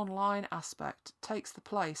 personally, an online aspect takes the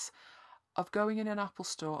place of going in an Apple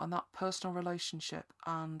store and that personal relationship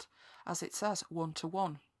and, as it says,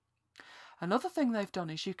 one-to-one. Another thing they've done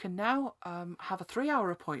is you can now have a 3-hour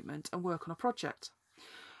appointment and work on a project.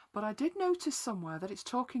 But I did notice somewhere that it's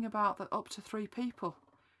talking about that up to 3 people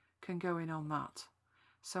can go in on that.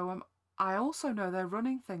 So I also know they're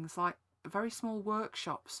running things like very small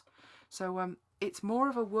workshops. So it's more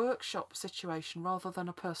of a workshop situation rather than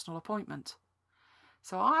a personal appointment.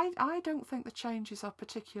 So I don't think the changes are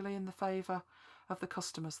particularly in the favour of the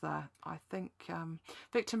customers there. I think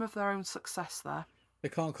victim of their own success there. They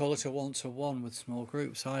can't call it a one-to-one with small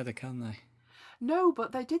groups either, can they? No,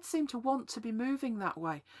 but they did seem to want to be moving that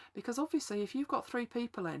way, because obviously if you've got 3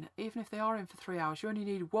 people in, even if they are in for 3 hours, you only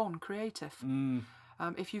need 1 creative.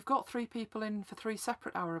 If you've got 3 people in for 3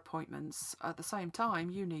 separate hour appointments at the same time,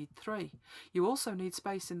 you need 3. You also need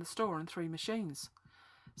space in the store and 3 machines.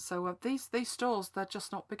 So these stores, they're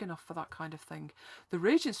just not big enough for that kind of thing. The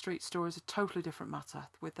Regent Street store is a totally different matter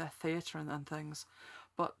with their theatre and things.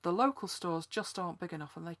 But the local stores just aren't big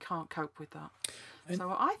enough and they can't cope with that.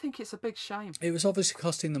 So I think it's a big shame. It was obviously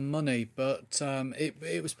costing them money, but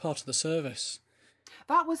it was part of the service.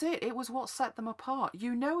 That was it. It was what set them apart.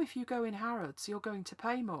 You know, if you go in Harrods, you're going to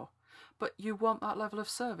pay more. But you want that level of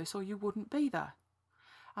service or you wouldn't be there.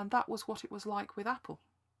 And that was what it was like with Apple.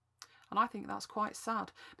 And I think that's quite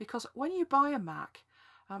sad. Because when you buy a Mac,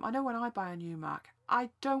 I know when I buy a new Mac, I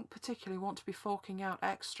don't particularly want to be forking out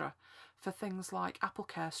extra for things like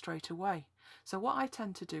AppleCare straight away. So what I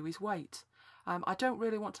tend to do is wait. I don't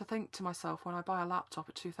really want to think to myself when I buy a laptop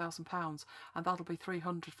at £2,000 and that'll be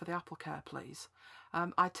 £300 for the AppleCare, please.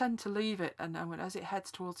 I tend to leave it, and as it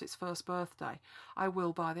heads towards its first birthday, I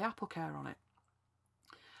will buy the AppleCare on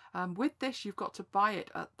it. With this, you've got to buy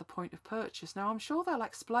it at the point of purchase. Now, I'm sure they'll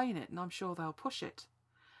explain it and I'm sure they'll push it.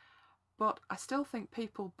 But I still think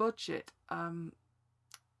people budget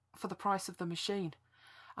for the price of the machine.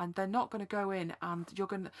 And they're not going to go in and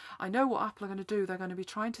I know what Apple are going to do. They're going to be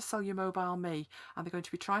trying to sell you Mobile Me, and they're going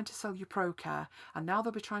to be trying to sell you ProCare, and now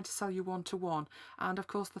they'll be trying to sell you one-to-one. And of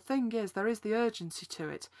course the thing is, there is the urgency to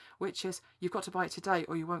it, which is you've got to buy it today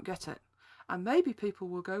or you won't get it. And maybe people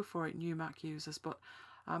will go for it, new Mac users, but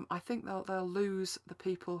I think they'll lose the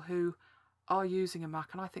people who are using a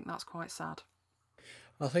Mac, and I think that's quite sad.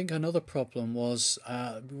 I think another problem was,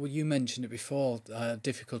 you mentioned it before,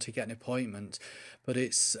 difficulty getting an appointment, but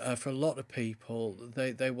it's for a lot of people,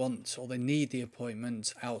 they want or they need the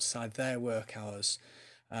appointment outside their work hours.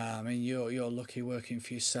 I mean, you're lucky working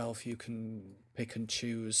for yourself, you can pick and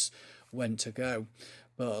choose when to go,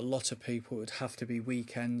 but a lot of people, it would have to be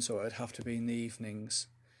weekends or it would have to be in the evenings.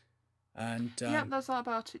 And yeah, there's that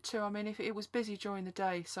about it too. I mean, if it was busy during the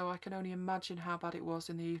day, so I can only imagine how bad it was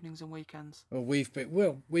in the evenings and weekends. Well, we've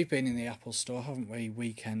been in the Apple store, haven't we?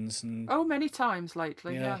 Weekends and many times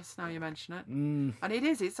lately. Yeah. Yes, now you mention it. And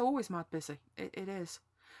it's always mad busy. It is.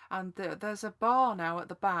 And there's a bar now at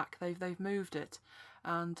the back. They've moved it,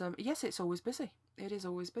 and yes, it's always busy. It is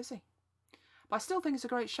always busy. But I still think it's a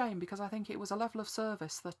great shame because I think it was a level of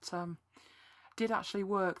service that did actually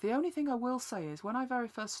work. The only thing I will say is when I very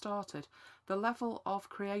first started, the level of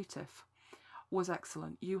creative was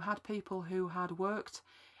excellent. You had people who had worked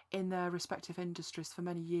in their respective industries for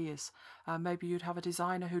many years. Maybe you'd have a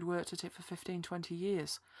designer who'd worked at it for 15, 20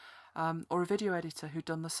 years, or a video editor who'd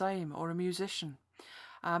done the same, or a musician.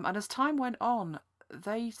 And as time went on,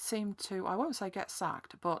 they seemed to, I won't say get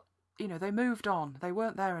sacked, but they moved on. They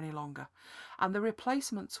weren't there any longer. And the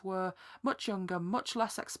replacements were much younger, much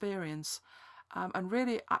less experience. And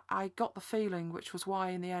really, I got the feeling, which was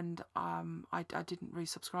why in the end I didn't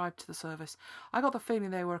resubscribe to the service. I got the feeling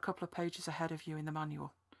they were a couple of pages ahead of you in the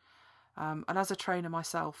manual. And as a trainer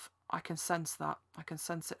myself, I can sense that. I can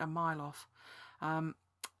sense it a mile off.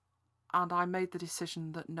 and I made the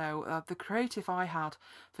decision that no, the creative I had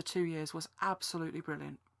for 2 years was absolutely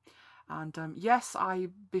brilliant. And yes, I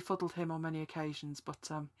befuddled him on many occasions,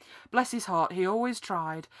 but bless his heart, he always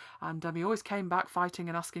tried, and he always came back fighting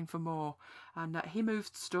and asking for more. And he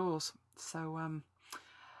moved stores, so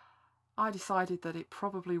I decided that it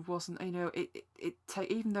probably wasn't, you know,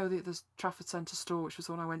 even though the Trafford Centre store, which was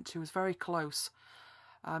the one I went to, was very close,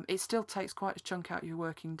 it still takes quite a chunk out of your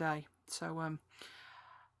working day. So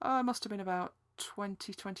I must have been about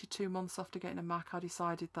 22 months after getting a Mac, I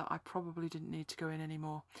decided that I probably didn't need to go in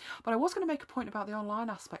anymore. But I was going to make a point about the online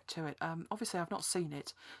aspect to it. Obviously, I've not seen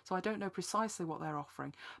it, so I don't know precisely what they're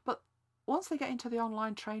offering. But once they get into the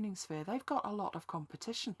online training sphere, they've got a lot of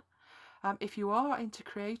competition. If you are into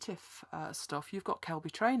creative stuff, you've got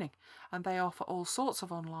Kelby Training, and they offer all sorts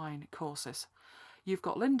of online courses. You've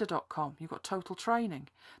got lynda.com, you've got Total Training.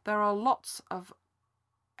 There are lots of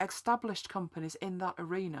established companies in that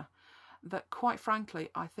arena that, quite frankly,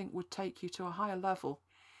 I think would take you to a higher level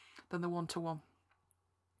than the one-to-one.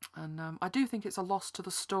 And I do think it's a loss to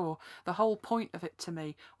the store. The whole point of it to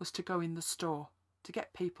me was to go in the store, to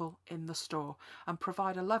get people in the store and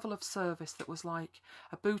provide a level of service that was like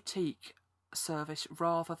a boutique service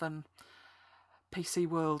rather than PC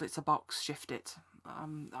World, it's a box, shift it.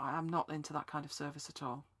 I'm not into that kind of service at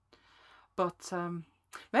all. But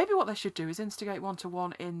maybe what they should do is instigate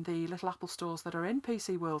one-to-one in the little Apple stores that are in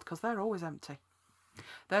PC World, because they're always empty.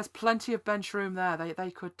 There's plenty of bench room there.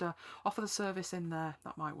 They could offer the service in there.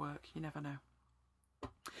 That might work. You never know.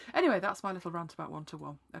 Anyway, that's my little rant about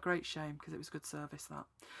one-to-one. A great shame, because it was good service, that.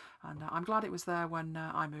 And I'm glad it was there when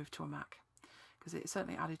I moved to a Mac, because it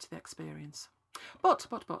certainly added to the experience. But,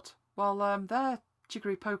 while they're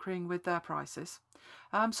jiggery-pokering with their prices,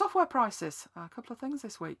 software prices, a couple of things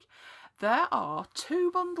this week. There are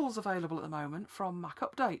 2 bundles available at the moment from Mac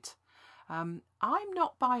Update. I'm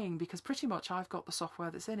not buying because pretty much I've got the software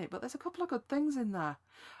that's in it, but there's a couple of good things in there.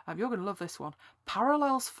 You're going to love this one.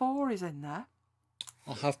 Parallels 4 is in there.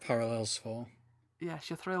 I'll have Parallels 4. Yes,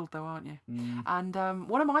 you're thrilled though, aren't you? Mm. And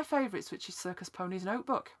one of my favourites, which is Circus Ponies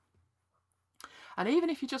Notebook. And even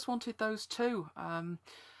if you just wanted those two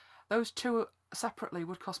separately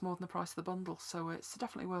would cost more than the price of the bundle, so it's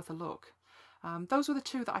definitely worth a look. Those were the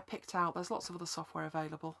 2 that I picked out. There's lots of other software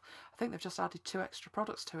available. I think they've just added 2 extra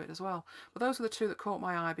products to it as well. But those were the 2 that caught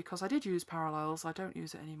my eye because I did use Parallels. I don't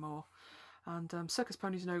use it anymore. And Circus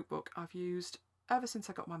Ponies Notebook I've used ever since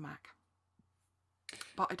I got my Mac.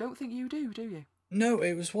 But I don't think you do you? No,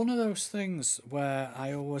 it was one of those things where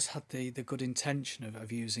I always had the good intention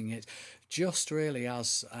of using it just really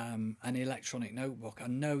as an electronic notebook. I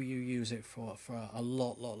know you use it for a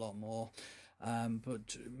lot more,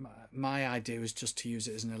 but my idea was just to use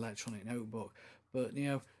it as an electronic notebook. But, you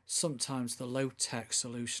know, sometimes the low-tech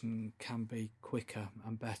solution can be quicker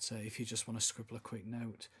and better if you just want to scribble a quick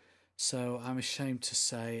note. So I'm ashamed to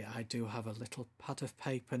say I do have a little pad of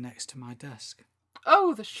paper next to my desk.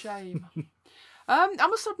 Oh, the shame. I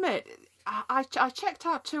must admit, I checked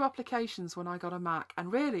out 2 applications when I got a Mac,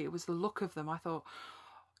 and really it was the look of them. I thought,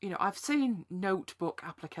 you know, I've seen notebook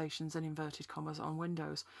applications in inverted commas on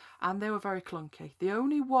Windows, and they were very clunky. The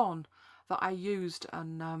only one that I used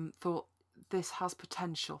and thought this has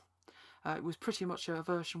potential, it was pretty much a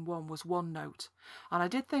version 1, was OneNote. And I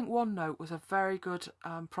did think OneNote was a very good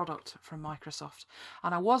product from Microsoft.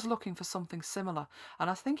 And I was looking for something similar.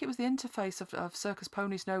 And I think it was the interface of Circus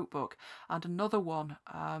Ponies Notebook and another one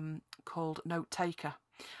called Note Taker.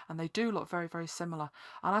 And they do look very, very similar.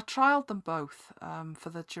 And I trialled them both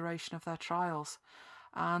for the duration of their trials.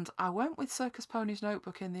 And I went with Circus Ponies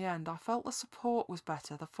Notebook in the end. I felt the support was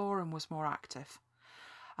better. The forum was more active.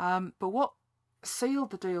 But what sealed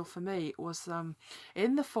the deal for me was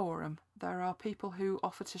in the forum there are people who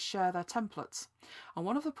offer to share their templates, and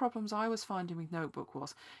one of the problems I was finding with Notebook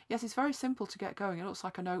was, yes, it's very simple to get going, it looks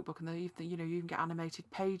like a notebook, and you can get animated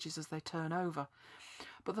pages as they turn over,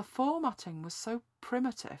 but the formatting was so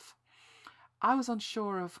primitive. I was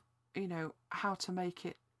unsure of how to make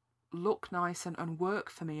it look nice and work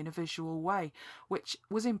for me in a visual way, which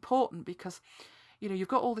was important because you've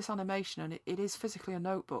got all this animation and it is physically a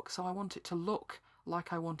notebook, so I want it to look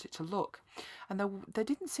like I want it to look. And there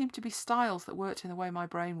didn't seem to be styles that worked in the way my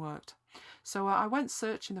brain worked. So I went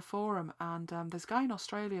searching the forum, and there's a guy in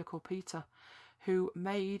Australia called Peter who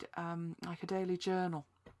made like a daily journal.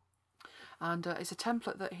 And it's a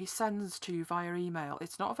template that he sends to you via email.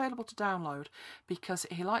 It's not available to download because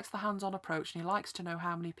he likes the hands-on approach and he likes to know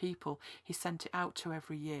how many people he sent it out to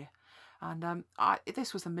every year. And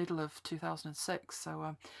this was the middle of 2006,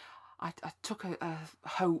 so I took a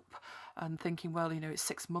hope and thinking, well, it's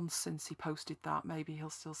 6 months since he posted that, maybe he'll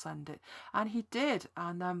still send it. And he did.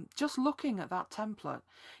 And just looking at that template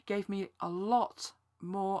gave me a lot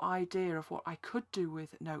more idea of what I could do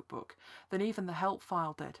with Notebook than even the help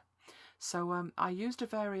file did. So I used a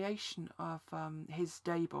variation of his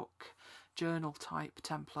daybook journal type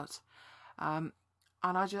template. And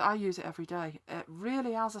I use it every day. It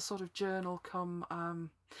really as a sort of journal come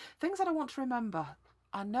things that I want to remember.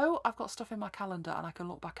 I know I've got stuff in my calendar and I can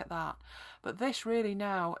look back at that, but this really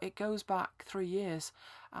now, it goes back 3 years,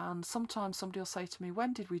 and sometimes somebody will say to me,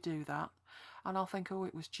 when did we do that? And I'll think, oh,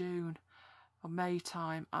 it was June or May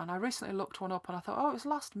time, and I recently looked one up and I thought, oh, it was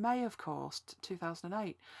last May, of course,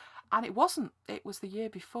 2008. And it wasn't, it was the year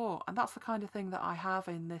before. And that's the kind of thing that I have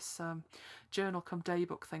in this journal come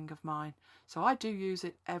daybook thing of mine. So I do use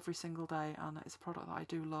it every single day, and it's a product that I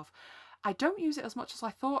do love. I don't use it as much as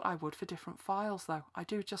I thought I would for different files though. I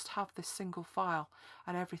do just have this single file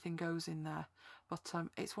and everything goes in there. But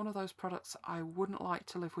it's one of those products I wouldn't like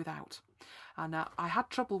to live without. And I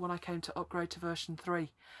had trouble when I came to upgrade to version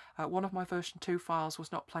 3. One of my version 2 files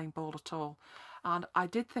was not playing ball at all. And I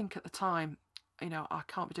did think at the time, I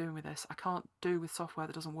can't be doing with this. I can't do with software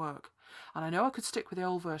that doesn't work. And I know I could stick with the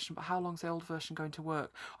old version, but how long's the old version going to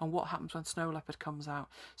work? And what happens when Snow Leopard comes out?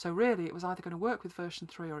 So really, it was either going to work with version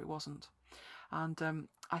 3 or it wasn't. And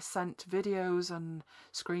I sent videos and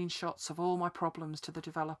screenshots of all my problems to the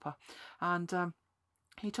developer. And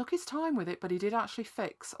he took his time with it, but he did actually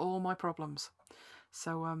fix all my problems.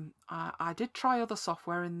 So I did try other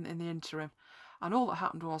software in the interim. And all that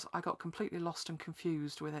happened was I got completely lost and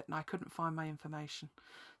confused with it, and I couldn't find my information.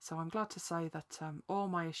 So I'm glad to say that all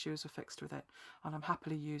my issues are fixed with it, and I'm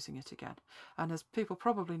happily using it again. And as people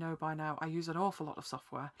probably know by now, I use an awful lot of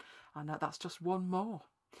software, and that's just one more.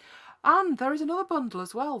 And there is another bundle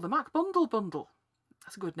as well, the Mac Bundle Bundle.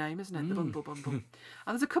 That's a good name, isn't it? The Bundle Bundle. And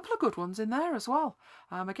there's a couple of good ones in there as well.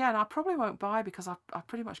 Again, I probably won't buy because I've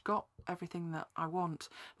pretty much got everything that I want.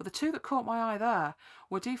 But the two that caught my eye there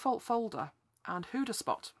were Default Folder and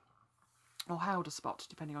Hooderspot, or Howderspot,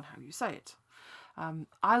 depending on how you say it.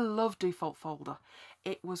 I love Default Folder.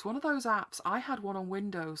 It was one of those apps. I had one on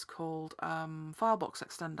Windows called Filebox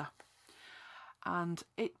Extender, and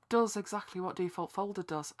it does exactly what Default Folder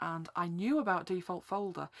does. And I knew about Default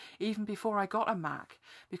Folder even before I got a Mac,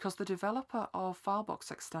 because the developer of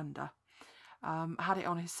Filebox Extender had it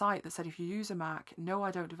on his site that said, if you use a Mac, no,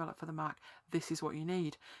 I don't develop for the Mac, this is what you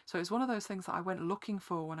need. So it's one of those things that I went looking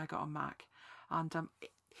for when I got a Mac. And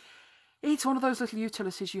it's one of those little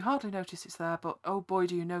utilities you hardly notice it's there, but oh boy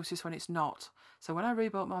do you notice when it's not. So when I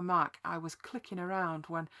rebuilt my Mac, I was clicking around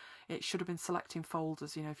when it should have been selecting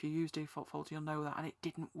folders. If you use Default Folder, you'll know that, and it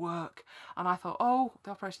didn't work. And I thought, oh,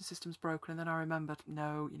 the operating system's broken, and then I remembered,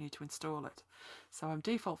 no, you need to install it. So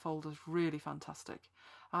Default Folder is really fantastic.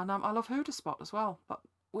 And I love Hooderspot as well, but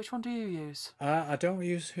which one do you use? I don't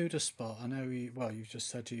use Hooderspot. I know you've just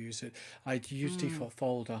said you use it. I use Default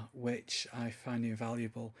Folder, which I find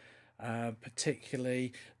invaluable,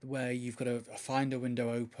 particularly where you've got to find a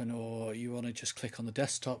window open, or you want to just click on the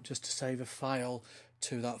desktop just to save a file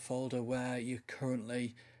to that folder where you're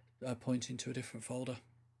currently pointing to a different folder.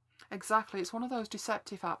 Exactly. It's one of those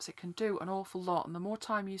deceptive apps. It can do an awful lot, and the more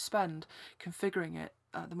time you spend configuring it,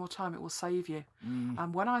 the more time it will save you.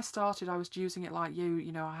 And when I started, I was using it like you.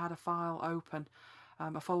 I had a file open,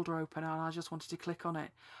 a folder open, and I just wanted to click on it.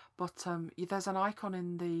 But there's an icon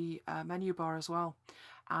in the menu bar as well,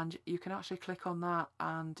 and you can actually click on that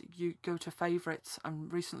and you go to favourites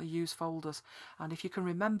and recently used folders. And if you can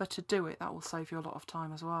remember to do it, that will save you a lot of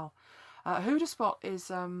time as well. Hooderspot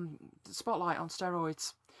is Spotlight on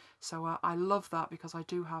steroids. So I love that because I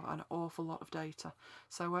do have an awful lot of data.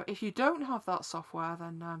 So if you don't have that software,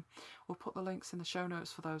 then we'll put the links in the show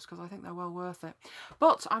notes for those, because I think they're well worth it.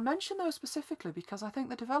 But I mention those specifically because I think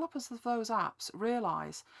the developers of those apps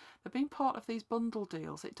realise that being part of these bundle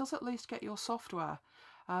deals, it does at least get your software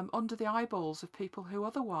under the eyeballs of people who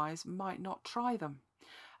otherwise might not try them.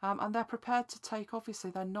 And they're prepared to take, obviously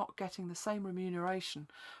they're not getting the same remuneration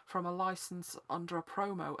from a license under a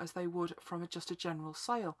promo as they would from just a general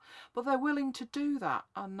sale, but they're willing to do that,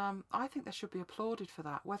 and I think they should be applauded for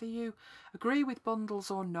that. Whether you agree with bundles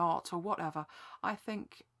or not or whatever, I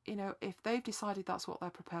think if they've decided that's what they're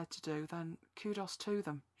prepared to do, then kudos to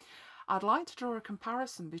them. I'd like to draw a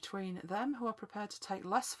comparison between them who are prepared to take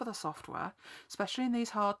less for the software, especially in these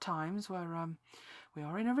hard times where we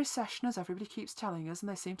are in a recession, as everybody keeps telling us, and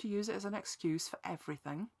they seem to use it as an excuse for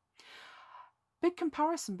everything. Big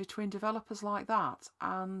comparison between developers like that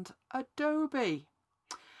and Adobe.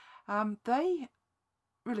 They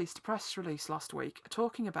released a press release last week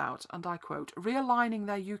talking about, and I quote, realigning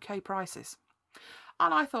their UK prices.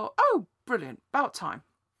 And I thought, oh, brilliant, about time.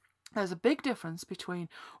 There's a big difference between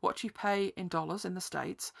what you pay in dollars in the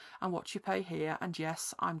States and what you pay here, and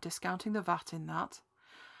yes, I'm discounting the VAT in that.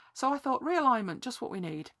 So I thought, realignment, just what we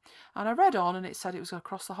need. And I read on, and it said it was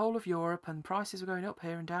across the whole of Europe, and prices were going up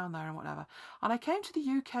here and down there and whatever. And I came to the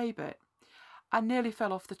UK bit and nearly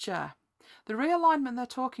fell off the chair. The realignment they're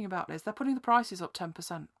talking about is they're putting the prices up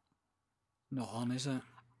 10%. Not on, is it?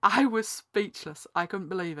 I was speechless. I couldn't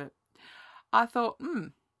believe it. I thought,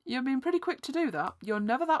 you've been pretty quick to do that. You're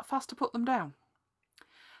never that fast to put them down.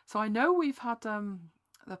 So I know we've had the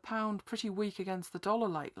pound pretty weak against the dollar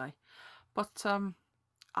lately, but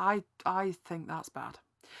I think that's bad.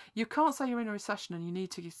 You can't say you're in a recession and you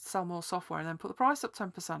need to sell more software and then put the price up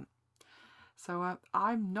 10%. So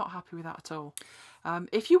I'm not happy with that at all.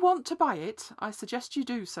 If you want to buy it, I suggest you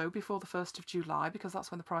do so before the 1st of July, because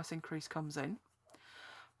that's when the price increase comes in.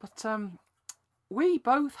 But we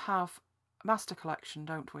both have Master Collection,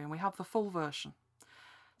 don't we? And we have the full version.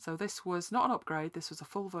 So this was not an upgrade, this was a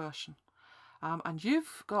full version. And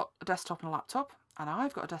you've got a desktop and a laptop, and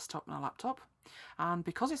I've got a desktop and a laptop. And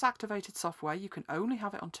because it's activated software, you can only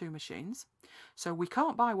have it on 2 machines. So we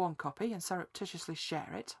can't buy 1 copy and surreptitiously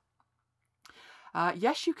share it.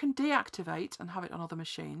 Yes, you can deactivate and have it on other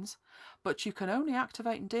machines, but you can only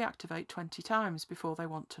activate and deactivate 20 times before they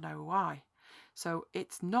want to know why. So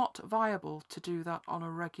it's not viable to do that on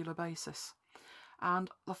a regular basis. And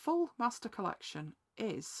the full Master Collection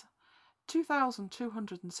is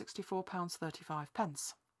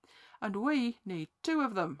 £2,264.35. And we need 2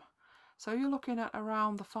 of them. So you're looking at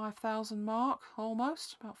around the 5,000 mark,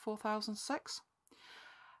 almost, about 4,006.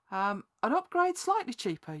 An upgrade slightly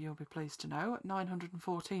cheaper, you'll be pleased to know, at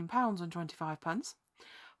 £914.25,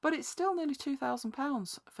 but it's still nearly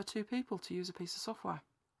 £2,000 for 2 people to use a piece of software.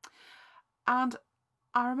 And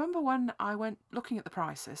I remember when I went looking at the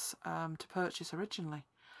prices to purchase originally,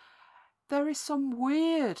 there is some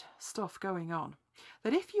weird stuff going on,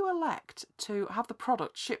 that if you elect to have the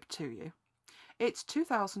product shipped to you, it's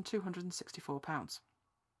 £2,264.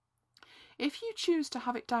 If you choose to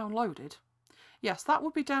have it downloaded, yes, that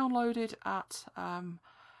would be downloaded at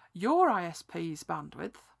your ISP's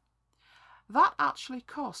bandwidth. That actually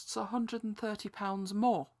costs £130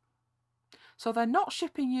 more. So they're not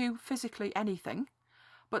shipping you physically anything,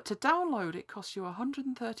 but to download it costs you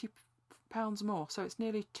 £130 more. So it's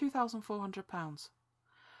nearly £2,400,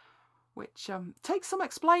 which takes some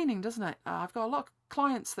explaining, doesn't it? I've got a lot of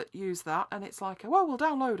clients that use that, and it's like, well, we'll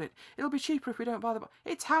download it. It'll be cheaper if we don't buy the box.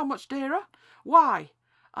 It's how much dearer? Why?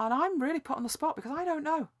 And I'm really put on the spot because I don't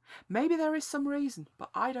know. Maybe there is some reason,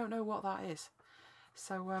 but I don't know what that is.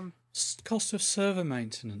 So, cost of server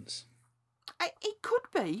maintenance. It could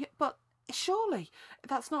be, but surely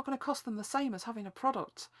that's not going to cost them the same as having a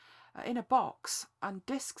product in a box and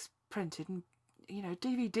discs printed and,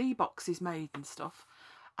 DVD boxes made and stuff.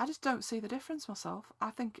 I just don't see the difference myself.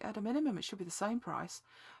 I think at a minimum it should be the same price.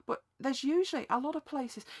 But there's usually a lot of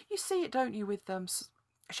places, you see it, don't you, with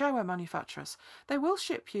shareware manufacturers. They will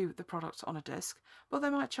ship you the product on a disc, but they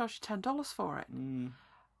might charge you $10 for it.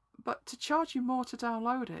 But to charge you more to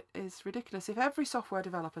download it is ridiculous. If every software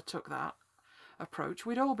developer took that approach,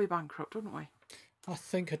 we'd all be bankrupt, wouldn't we? I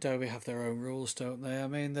think Adobe have their own rules, don't they? I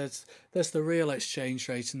mean, there's the real exchange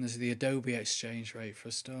rate and there's the Adobe exchange rate for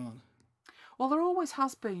a start. Well, there always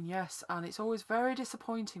has been, yes, and it's always very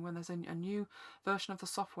disappointing when there's a new version of the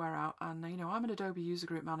software out. And, I'm an Adobe user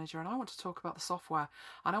group manager, and I want to talk about the software,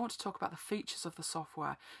 and I want to talk about the features of the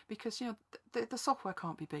software, because, the software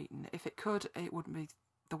can't be beaten. If it could, it wouldn't be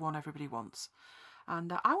the one everybody wants.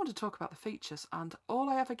 And I want to talk about the features, and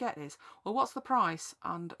all I ever get is, well, what's the price,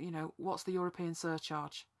 and, what's the European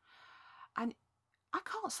surcharge? And I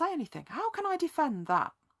can't say anything. How can I defend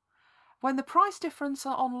that? When the price difference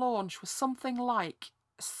on launch was something like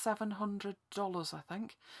 $700, I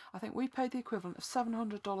think. I think we paid the equivalent of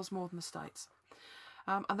 $700 more than the States.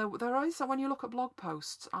 And there is, when you look at blog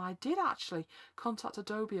posts, and I did actually contact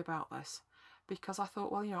Adobe about this, because I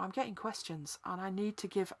thought, well, I'm getting questions, and I need to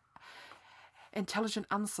give intelligent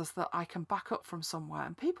answers that I can back up from somewhere.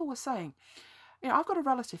 And people were saying, I've got a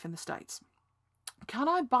relative in the States. Can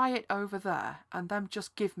I buy it over there and them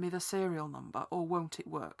just give me the serial number, or won't it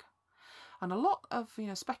work? And a lot of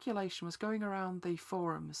speculation was going around the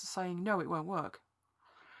forums saying no, it won't work.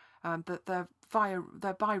 That they're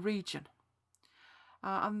by region.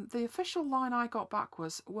 And the official line I got back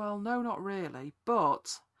was, well, no, not really,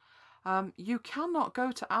 but you cannot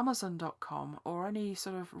go to Amazon.com or any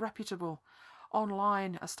sort of reputable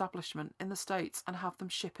online establishment in the States and have them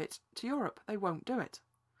ship it to Europe. They won't do it.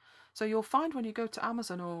 So you'll find when you go to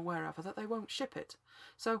Amazon or wherever that they won't ship it.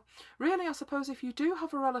 So really, I suppose if you do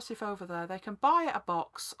have a relative over there, they can buy a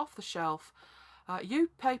box off the shelf, you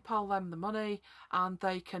PayPal them the money, and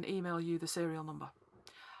they can email you the serial number.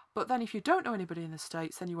 But then if you don't know anybody in the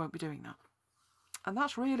States, then you won't be doing that. And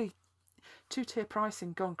that's really two-tier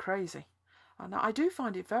pricing gone crazy. And I do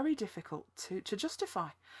find it very difficult to justify.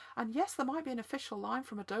 And yes, there might be an official line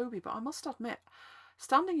from Adobe, but I must admit,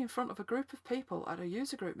 standing in front of a group of people at a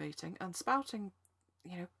user group meeting and spouting,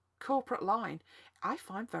 corporate line, I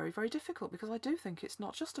find very, very difficult, because I do think it's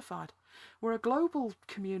not justified. We're a global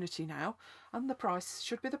community now, and the price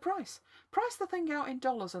should be the price. Price the thing out in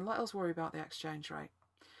dollars and let us worry about the exchange rate,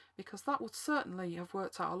 because that would certainly have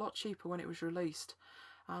worked out a lot cheaper when it was released.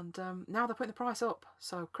 And now they're putting the price up.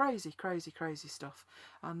 So crazy, crazy, crazy stuff.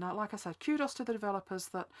 And like I said, kudos to the developers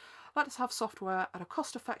that let us have software at a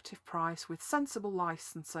cost-effective price with sensible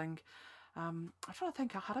licensing. I'm trying to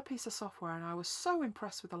think, I had a piece of software and I was so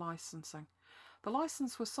impressed with the licensing. The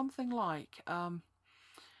license was something like,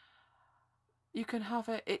 you can have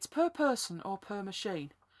it's per person or per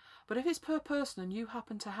machine. But if it's per person and you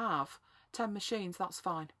happen to have 10 machines, that's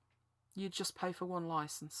fine. You just pay for one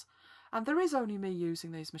license. And there is only me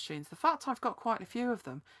using these machines. The fact I've got quite a few of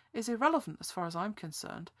them is irrelevant as far as I'm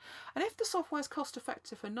concerned. And if the software's cost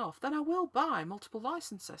effective enough, then I will buy multiple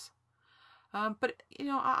licenses. But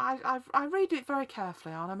I read it very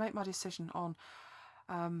carefully and I make my decision on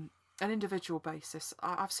an individual basis.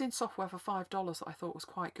 I've seen software for $5 that I thought was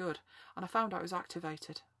quite good, and I found out it was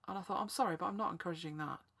activated. And I thought, I'm sorry, but I'm not encouraging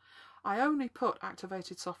that. I only put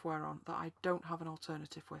activated software on that I don't have an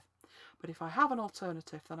alternative with. But if I have an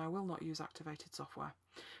alternative, then I will not use activated software.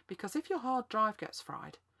 Because if your hard drive gets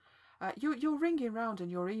fried, you're ringing round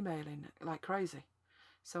and you're emailing like crazy.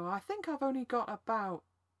 So I think I've only got about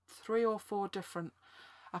 3 or 4 different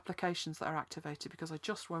applications that are activated because I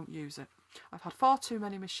just won't use it. I've had far too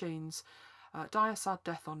many machines die a sad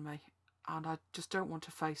death on me, and I just don't want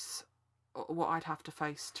to face what I'd have to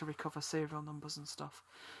face to recover serial numbers and stuff.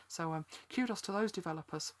 So kudos to those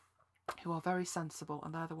developers who are very sensible,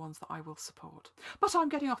 and they're the ones that I will support. But I'm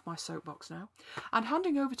getting off my soapbox now and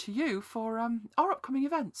handing over to you for our upcoming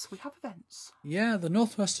events. We have events. Yeah, the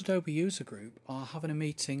Northwest Adobe User Group are having a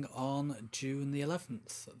meeting on June the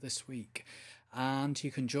 11th this week, and you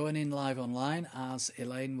can join in live online as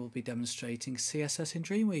Elaine will be demonstrating CSS in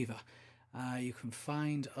Dreamweaver. You can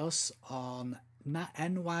find us on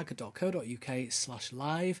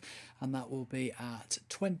nwag.co.uk/live, and that will be at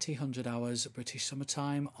 2000 hours British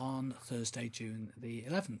summertime on Thursday, June the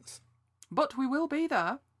 11th. But we will be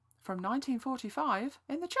there from 1945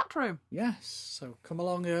 in the chat room. Yes, so come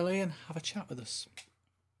along early and have a chat with us.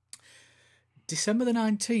 December the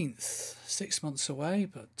 19th, 6 months away,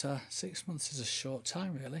 but 6 months is a short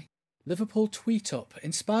time really. Liverpool Tweet Up.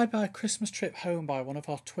 Inspired by a Christmas trip home by one of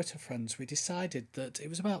our Twitter friends, we decided that it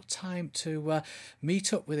was about time to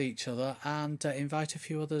meet up with each other and invite a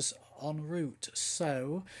few others en route.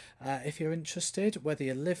 So if you're interested, whether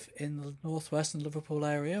you live in the northwest and Liverpool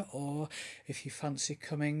area or if you fancy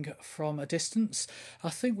coming from a distance, I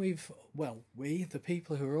think we, the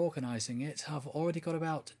people who are organising it, have already got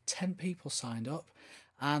about 10 people signed up.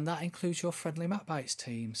 And that includes your friendly MacBites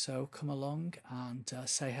team. So come along and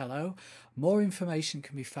say hello. More information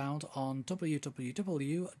can be found on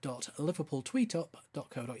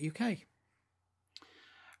www.liverpooltweetup.co.uk.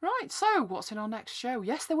 Right, so what's in our next show?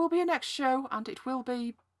 Yes, there will be a next show, and it will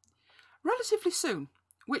be relatively soon,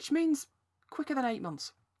 which means quicker than 8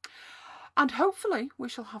 months. And hopefully we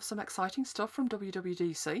shall have some exciting stuff from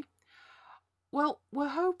WWDC. Well, we're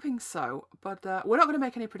hoping so, but we're not going to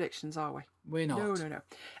make any predictions, are we? We're not. No.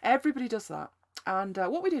 Everybody does that. And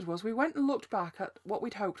what we did was we went and looked back at what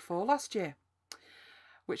we'd hoped for last year,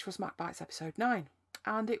 which was MacBites episode 9.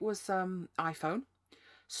 And it was iPhone,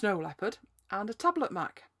 Snow Leopard, and a tablet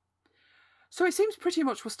Mac. So it seems pretty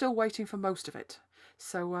much we're still waiting for most of it.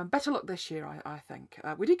 So better luck this year, I think.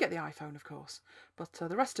 We did get the iPhone, of course, but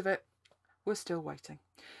the rest of it, we're still waiting.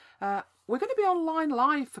 We're going to be online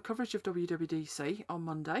live for coverage of WWDC on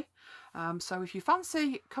Monday. So if you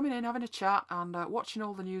fancy coming in, having a chat and watching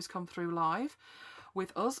all the news come through live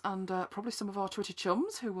with us and probably some of our Twitter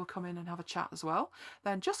chums who will come in and have a chat as well,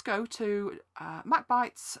 then just go to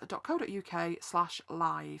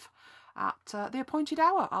macbites.co.uk/live at the appointed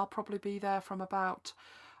hour. I'll probably be there from about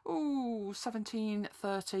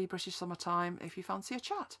 17:30 British Summer Time if you fancy a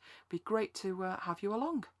chat. Be great to have you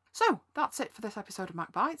along. So, that's it for this episode of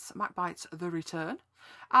MacBites, MacBites The Return.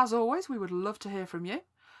 As always, we would love to hear from you.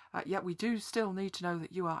 Yet we do still need to know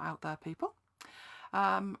that you are out there, people.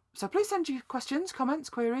 So please send your questions, comments,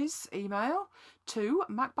 queries, email to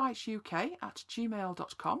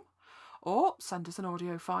macbitesuk@gmail.com. or send us an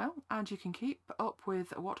audio file, and you can keep up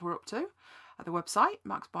with what we're up to at the website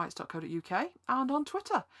macbites.co.uk and on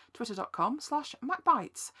Twitter,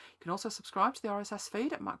 twitter.com/macbites. You can also subscribe to the RSS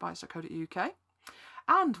feed at macbites.co.uk.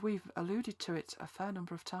 And we've alluded to it a fair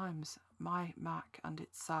number of times, my Mac and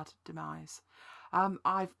its sad demise.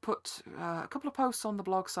 I've put a couple of posts on the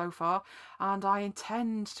blog so far, and I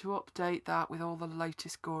intend to update that with all the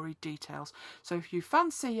latest gory details. So if you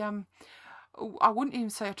fancy, I wouldn't even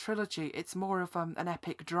say a trilogy, it's more of an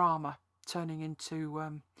epic drama turning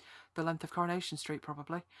into the length of Coronation Street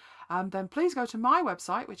probably, then please go to my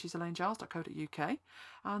website, which is elainegiles.co.uk,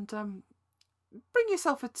 and bring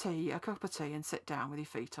yourself a cup of tea, and sit down with your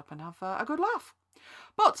feet up and have a good laugh.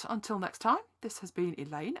 But until next time, this has been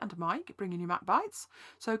Elaine and Mike bringing you Mac Bites.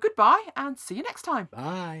 So goodbye and see you next time.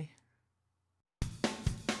 Bye.